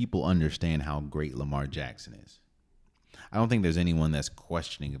think that people understand how great Lamar Jackson is. I don't think there's anyone that's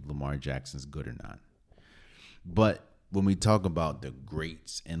questioning if Lamar Jackson's good or not. But when we talk about the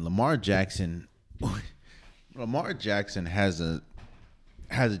greats and Lamar Jackson has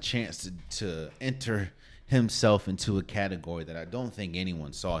a chance to enter himself into a category that I don't think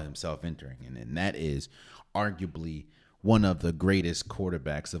anyone saw himself entering, and that is arguably one of the greatest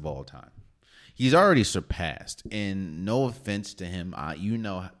quarterbacks of all time. He's already surpassed, and no offense to him,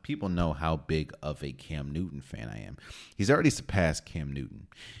 people know how big of a Cam Newton fan I am. He's already surpassed Cam Newton.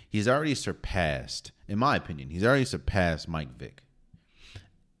 He's already surpassed, in my opinion, Mike Vick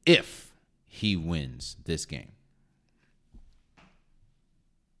if he wins this game.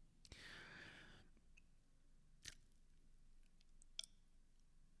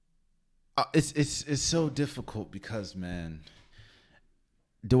 It's so difficult because, man,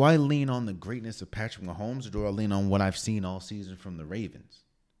 do I lean on the greatness of Patrick Mahomes or do I lean on what I've seen all season from the Ravens?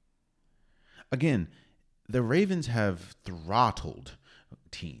 Again, the Ravens have throttled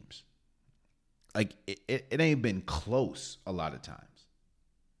teams. Like, it ain't been close a lot of times.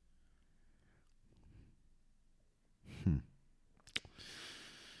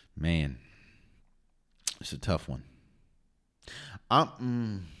 Man, it's a tough one.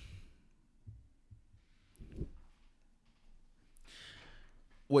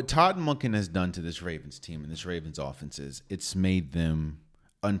 What Todd Monken has done to this Ravens team and this Ravens offense is it's made them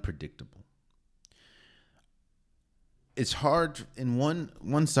unpredictable. It's hard. In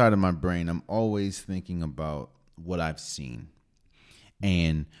one side of my brain, I'm always thinking about what I've seen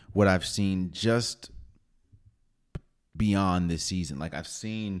and what I've seen just beyond this season. Like, I've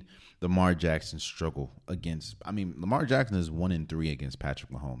seen Lamar Jackson struggle against. Lamar Jackson is 1-3 against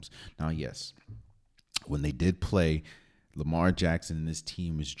Patrick Mahomes. Now, yes, when they did play, Lamar Jackson and this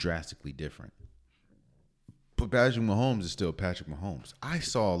team is drastically different. But Patrick Mahomes is still Patrick Mahomes. I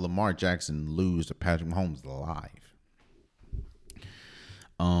saw Lamar Jackson lose to Patrick Mahomes live.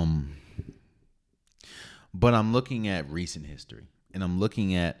 But I'm looking at recent history, and I'm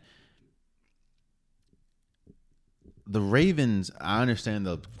looking at the Ravens. I understand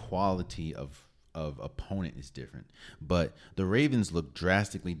the quality of opponent is different, but the Ravens look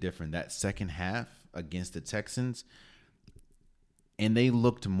drastically different that second half against the Texans. And they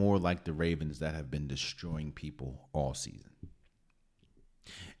looked more like the Ravens that have been destroying people all season.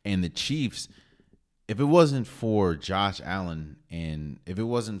 And the Chiefs, if it wasn't for Josh Allen and if it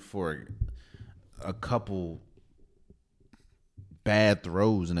wasn't for a couple bad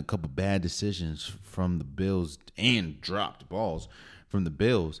throws and a couple bad decisions from the Bills and dropped balls from the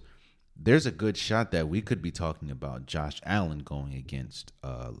Bills, there's a good shot that we could be talking about Josh Allen going against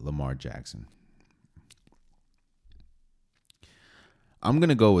Lamar Jackson. I'm going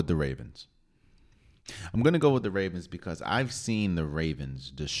to go with the Ravens. I'm going to go with the Ravens because I've seen the Ravens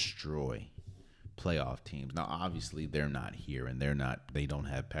destroy playoff teams. Now, obviously, they're not here and they don't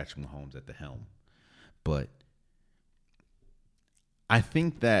have Patrick Mahomes at the helm. But I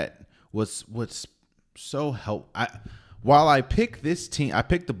think that what's so helpful. While I pick this team, I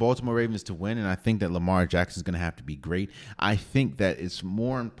picked the Baltimore Ravens to win, and I think that Lamar Jackson is going to have to be great. I think that it's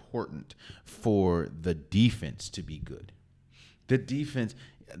more important for the defense to be good. The defense,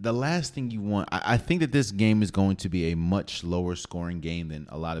 the last thing you want, I think that this game is going to be a much lower scoring game than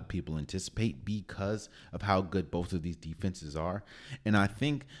a lot of people anticipate because of how good both of these defenses are. And I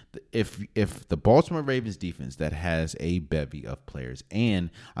think if the Baltimore Ravens defense that has a bevy of players, and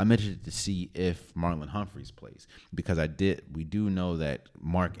I'm interested to see if Marlon Humphreys plays, because we do know that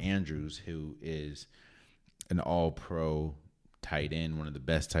Mark Andrews, who is an all-pro tight end, one of the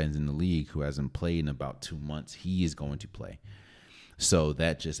best tight ends in the league, who hasn't played in about 2 months, he is going to play. So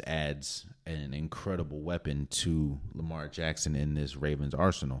that just adds an incredible weapon to Lamar Jackson in this Ravens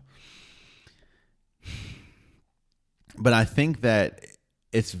arsenal. But I think that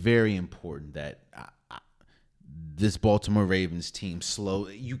it's very important that this Baltimore Ravens team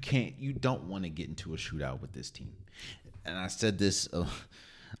you don't want to get into a shootout with this team. And I said this,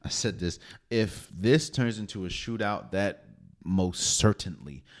 if this turns into a shootout, that most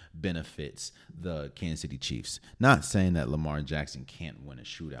certainly benefits the Kansas City Chiefs. Not saying that Lamar Jackson can't win a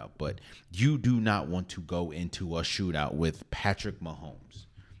shootout, but you do not want to go into a shootout with Patrick Mahomes.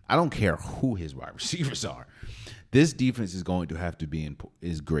 I don't care who his wide receivers are. This defense is going to have to be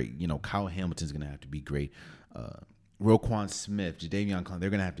great. Kyle Hamilton's going to have to be great. Roquan Smith, Jadeveon Clowney,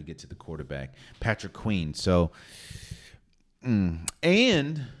 they're going to have to get to the quarterback. Patrick Queen. So,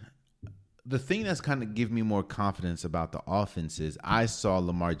 and the thing that's kind of give me more confidence about the offense is I saw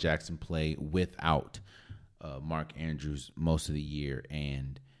Lamar Jackson play without Mark Andrews most of the year,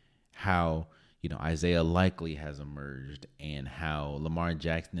 and how Isaiah Likely has emerged, and how Lamar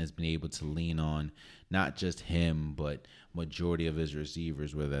Jackson has been able to lean on not just him but majority of his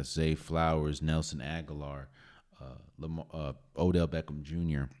receivers, whether that's Zay Flowers, Nelson Aguilar, Odell Beckham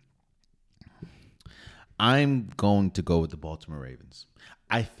Jr. I'm going to go with the Baltimore Ravens.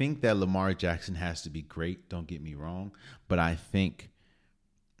 I think that Lamar Jackson has to be great, don't get me wrong, but I think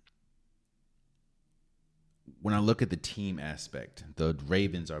when I look at the team aspect, the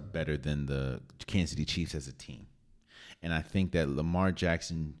Ravens are better than the Kansas City Chiefs as a team. And I think that Lamar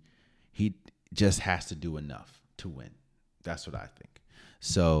Jackson, he just has to do enough to win. That's what I think.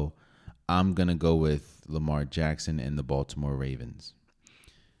 So I'm going to go with Lamar Jackson and the Baltimore Ravens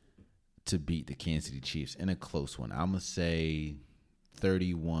to beat the Kansas City Chiefs in a close one. I'm going to say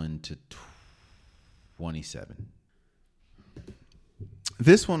 31-27.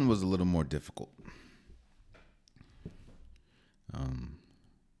 This one was a little more difficult.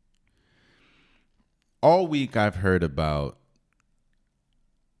 All week I've heard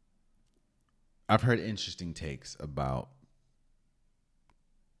interesting takes about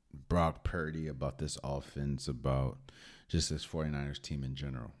Brock Purdy, about this offense, about just this 49ers team in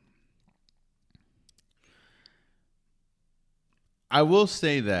general. I will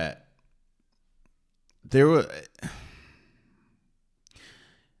say that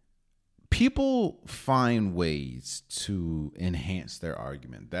people find ways to enhance their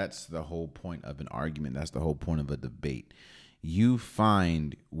argument. That's the whole point of an argument. That's the whole point of a debate. You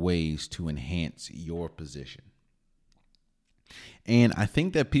find ways to enhance your position. And I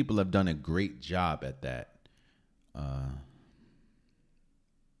think that people have done a great job at that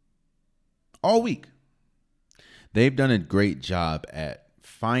all week. They've done a great job at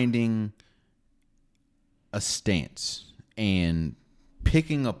finding a stance and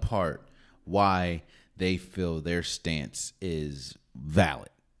picking apart why they feel their stance is valid.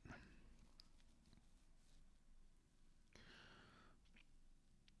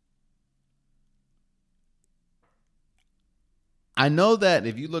 I know that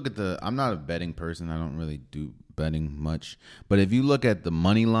if you look at I'm not a betting person. I don't really do betting much. But if you look at the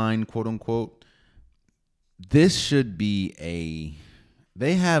money line, quote unquote, this should be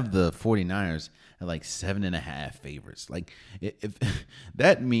they have the 49ers at like 7.5 favorites. Like, if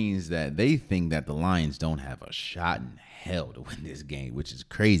that means that they think that the Lions don't have a shot in hell to win this game, which is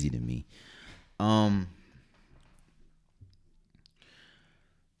crazy to me. I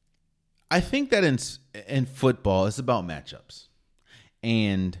think that in football, it's about matchups.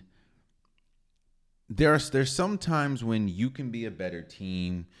 And there's some times when you can be a better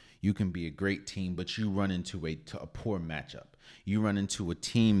team, you can be a great team, but you run into a poor matchup. You run into a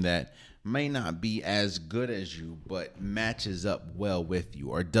team that may not be as good as you, but matches up well with you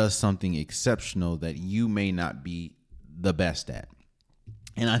or does something exceptional that you may not be the best at.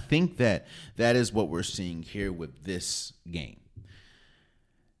 And I think that is what we're seeing here with this game.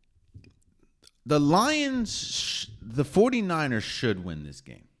 The 49ers should win this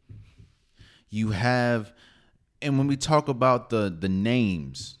game. And when we talk about the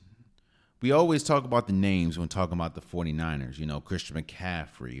names, we always talk about the names when talking about the 49ers, Christian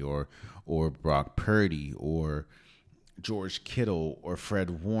McCaffrey or Brock Purdy or George Kittle or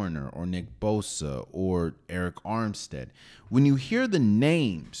Fred Warner or Nick Bosa or Eric Armstead. When you hear the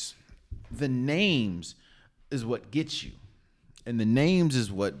names is what gets you. And the names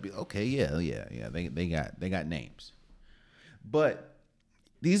is what, okay, yeah. They got names. But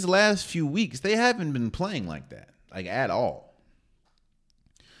these last few weeks, they haven't been playing like that, like at all.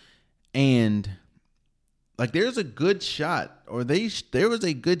 And like there's a good shot, or there was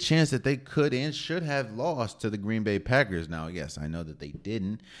a good chance that they could and should have lost to the Green Bay Packers. Now, yes, I know that they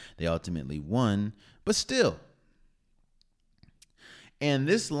didn't. They ultimately won, but still. And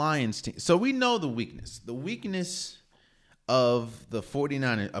this Lions team, so we know the weakness. The weakness of the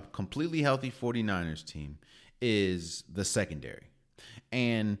 49ers, a completely healthy 49ers team, is the secondary.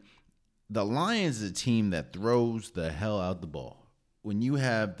 And the Lions is a team that throws the hell out the ball. When you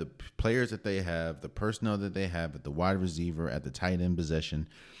have the players that they have, the personnel that they have at the wide receiver, at the tight end position,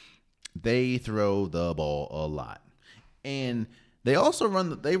 they throw the ball a lot. And they also run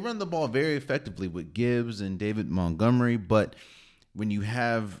the ball very effectively with Gibbs and David Montgomery, but when you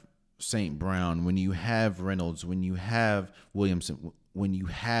have St. Brown, when you have Reynolds, when you have Williamson, when you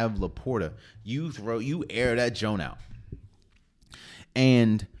have Laporta, you air that joint out.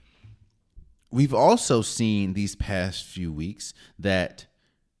 And we've also seen these past few weeks that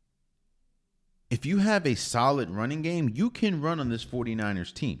if you have a solid running game, you can run on this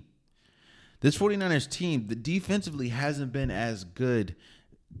 49ers team. This 49ers team, the defensively hasn't been as good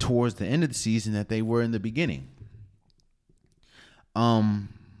towards the end of the season that they were in the beginning.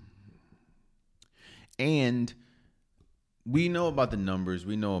 And we know about the numbers.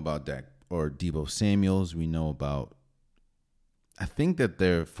 We know about Dak or Deebo Samuels. We know about, I think that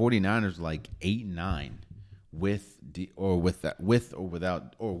their 49ers like 8-9 without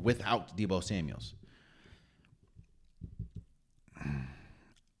Deebo Samuels.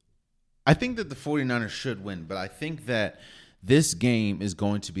 I think that the 49ers should win, but I think that this game is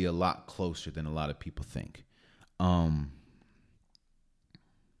going to be a lot closer than a lot of people think.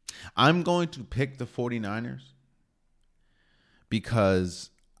 I'm going to pick the 49ers because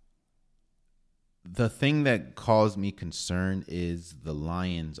the thing that caused me concern is the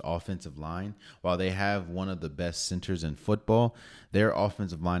Lions' offensive line. While they have one of the best centers in football, their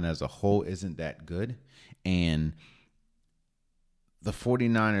offensive line as a whole isn't that good. And the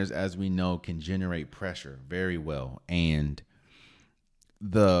 49ers, as we know, can generate pressure very well. And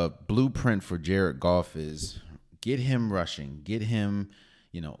the blueprint for Jared Goff is get him rushing, get him,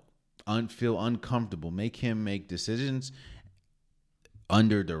 feel uncomfortable, make him make decisions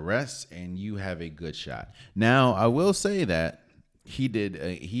under duress, and you have a good shot. Now, I will say that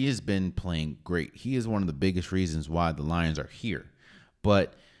he has been playing great. He is one of the biggest reasons why the Lions are here.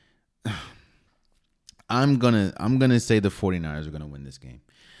 But I'm gonna say the 49ers are gonna win this game.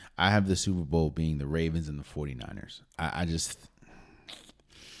 I have the Super Bowl being the Ravens and the 49ers.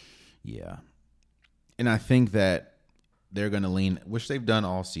 Yeah. And I think that they're going to lean, which they've done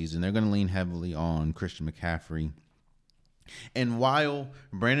all season, they're going to lean heavily on Christian McCaffrey. And while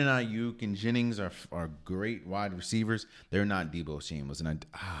Brandon Ayuk and Jennings are great wide receivers, they're not Deebo Samuels. And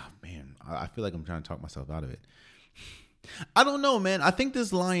I feel like I'm trying to talk myself out of it. I don't know, man. I think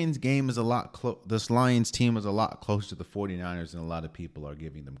this Lions game is this Lions team is a lot closer to the 49ers than a lot of people are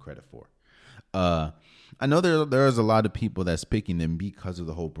giving them credit for. I know there's a lot of people that's picking them because of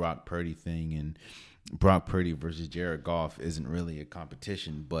the whole Brock Purdy thing, and Brock Purdy versus Jared Goff isn't really a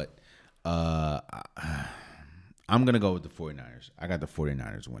competition, but I'm going to go with the 49ers. I got the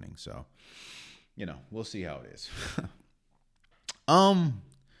 49ers winning, so, we'll see how it is.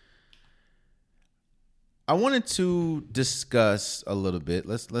 I wanted to discuss a little bit.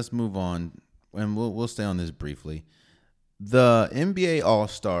 Let's move on, and we'll stay on this briefly. The NBA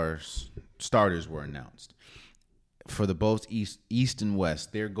All-Stars starters were announced for the both East and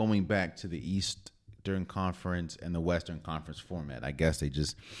West. They're going back to the Eastern Conference and the Western Conference format. I guess they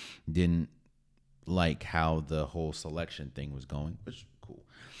just didn't like how the whole selection thing was going, which is cool.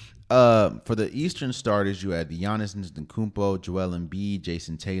 For the Eastern starters, you had Giannis Antetokounmpo, Joel Embiid,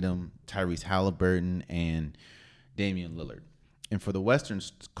 Jason Tatum, Tyrese Halliburton, and Damian Lillard. And for the Western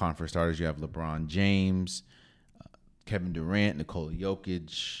Conference starters, you have LeBron James, Kevin Durant, Nikola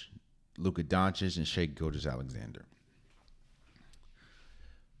Jokic, Luka Doncic, and Shai Gilgeous-Alexander.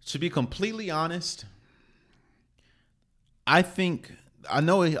 To be completely honest, I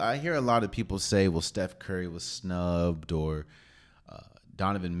hear a lot of people say, well, Steph Curry was snubbed, or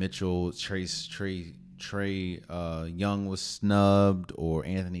Donovan Mitchell, Trey Young was snubbed, or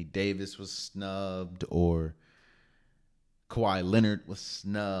Anthony Davis was snubbed, or Kawhi Leonard was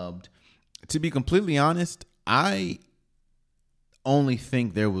snubbed. To be completely honest, I only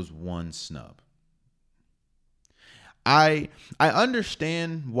think there was one snub. I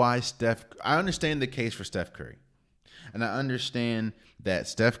understand I understand the case for Steph Curry. And I understand that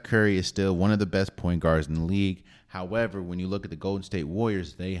Steph Curry is still one of the best point guards in the league. However, when you look at the Golden State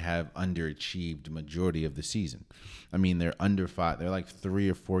Warriors, they have underachieved majority of the season. I mean, they're under 5. They're like 3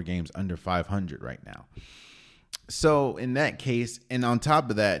 or 4 games under 500 right now. So in that case, and on top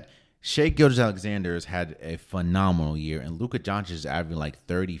of that, Shai Gilgeous-Alexander has had a phenomenal year, and Luka Doncic is averaging like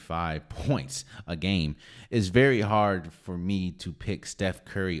 35 points a game. It's very hard for me to pick Steph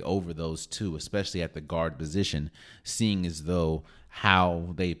Curry over those two, especially at the guard position, seeing as though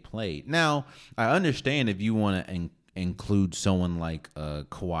how they played. Now, I understand if you want to include someone like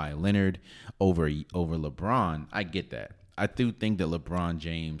Kawhi Leonard over LeBron. I get that. I do think that LeBron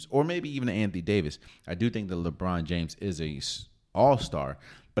James, or maybe even Anthony Davis, I do think that LeBron James is a all-star.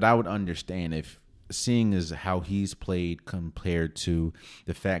 But I would understand if, seeing as how he's played compared to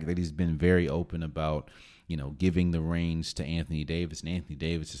the fact that he's been very open about, giving the reins to Anthony Davis, and Anthony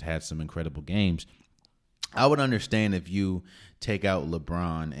Davis has had some incredible games. I would understand if you take out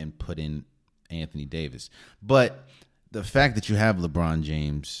LeBron and put in Anthony Davis. But the fact that you have LeBron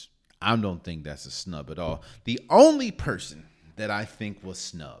James, I don't think that's a snub at all. The only person that I think was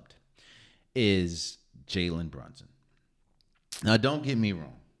snubbed is Jalen Brunson. Now, don't get me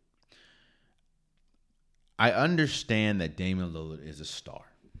wrong. I understand that Damian Lillard is a star.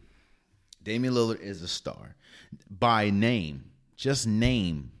 Damian Lillard is a star. By name, just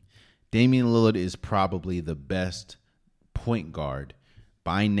name, Damian Lillard is probably the best point guard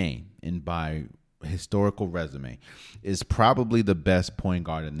by name and by historical resume, is probably the best point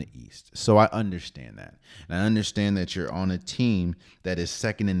guard in the East. So I understand that. And I understand that you're on a team that is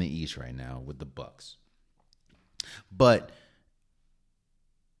second in the East right now with the Bucks. But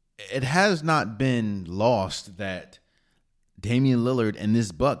it has not been lost that Damian Lillard and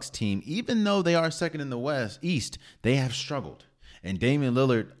this Bucks team, even though they are second in the East, they have struggled. And Damian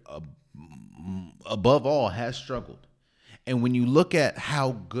Lillard, above all, has struggled. And when you look at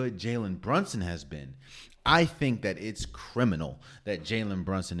how good Jalen Brunson has been, I think that it's criminal that Jalen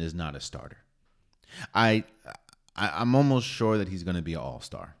Brunson is not a starter. I'm almost sure that he's going to be an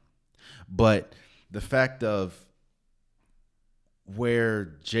all-star. But the fact of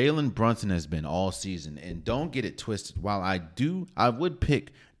where Jalen Brunson has been all season, and don't get it twisted, while I would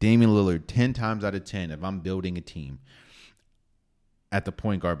pick Damian Lillard 10 times out of 10 if I'm building a team at the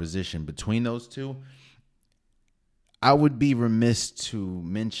point guard position between those two, I would be remiss to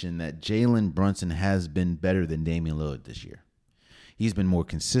mention that Jalen Brunson has been better than Damian Lillard this year. He's been more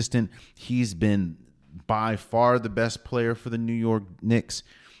consistent. He's been by far the best player for the New York Knicks.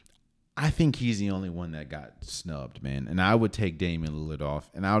 I think he's the only one that got snubbed, man. And I would take Damian Lillard off,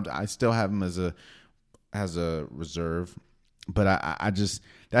 and I still have him as a reserve. But I just,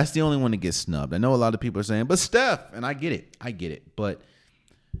 that's the only one that gets snubbed. I know a lot of people are saying, but Steph, and I get it. But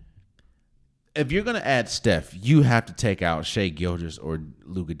if you're gonna add Steph, you have to take out Shai Gilgeous or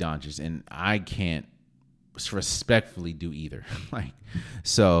Luka Doncic, and I can't respectfully do either.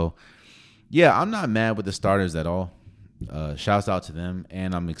 So yeah, I'm not mad with the starters at all. Shouts out to them,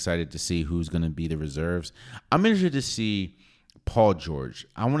 and I'm excited to see who's going to be the reserves. I'm interested to see Paul George.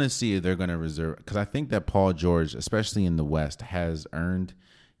 I want to see if they're going to reserve, because I think that Paul George, especially in the West, has earned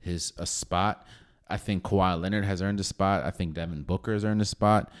a spot. I think Kawhi Leonard has earned a spot. I think Devin Booker has earned a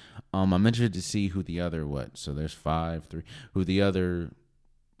spot. I'm interested to see who the other so there's 5, 3, who the other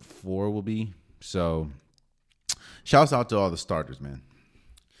 4 will be. So shouts out to all the starters, man.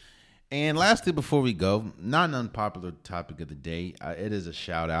 And lastly, before we go, not an unpopular topic of the day. It is a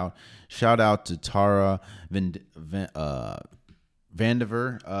shout out. Shout out to Tara Vandiver.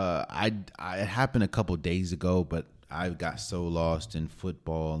 It happened a couple days ago, but I got so lost in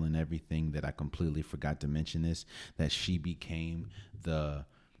football and everything that I completely forgot to mention this, that she became the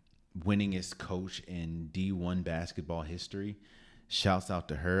winningest coach in D1 basketball history. Shouts out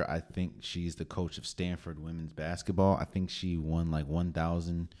to her. I think she's the coach of Stanford women's basketball. I think she won like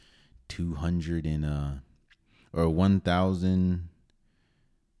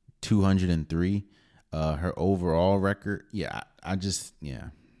 1,203. Her overall record.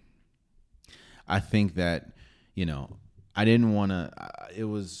 I think that, I didn't want to,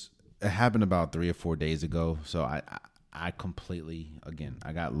 it happened about 3 or 4 days ago. So I completely, again,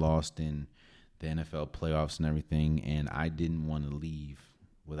 I got lost in the NFL playoffs and everything, and I didn't want to leave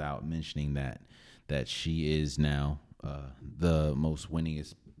without mentioning that she is now the most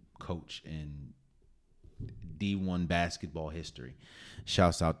winningest coach in D1 basketball history.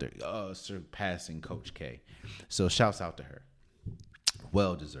 Shouts out there, surpassing Coach K. So shouts out to her.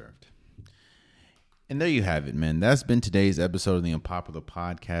 Well deserved. And there you have it, man. That's been today's episode of the Unpopular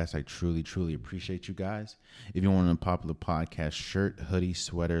Podcast. I truly, truly appreciate you guys. If you want an Unpopular Podcast shirt, hoodie,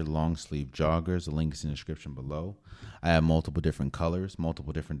 sweater, long sleeve joggers, the link is in the description below. I have multiple different colors,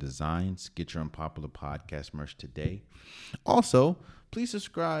 multiple different designs. Get your Unpopular Podcast merch today. Also, please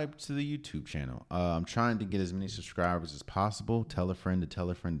subscribe to the YouTube channel. I'm trying to get as many subscribers as possible. Tell a friend to tell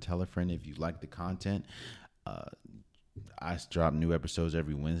a friend to tell a friend if you like the content. I drop new episodes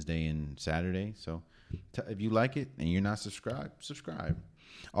every Wednesday and Saturday. So if you like it and you're not subscribed, subscribe.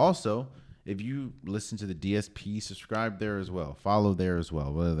 Also, if you listen to the DSP, subscribe there as well. Follow there as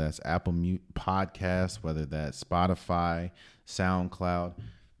well, whether that's Apple Podcasts, whether that's Spotify, SoundCloud.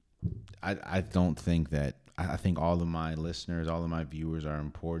 I don't think that, I think all of my listeners, all of my viewers are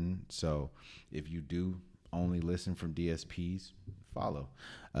important. So if you do only listen from DSPs, follow.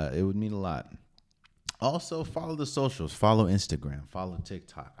 It would mean a lot. Also, follow the socials. Follow Instagram. Follow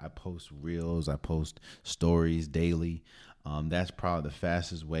TikTok. I post reels. I post stories daily. That's probably the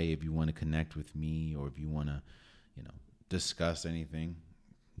fastest way if you want to connect with me or if you want to, discuss anything.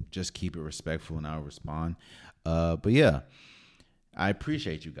 Just keep it respectful and I'll respond. But yeah, I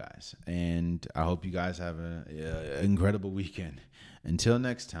appreciate you guys. And I hope you guys have an incredible weekend. Until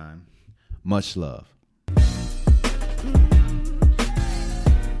next time, much love.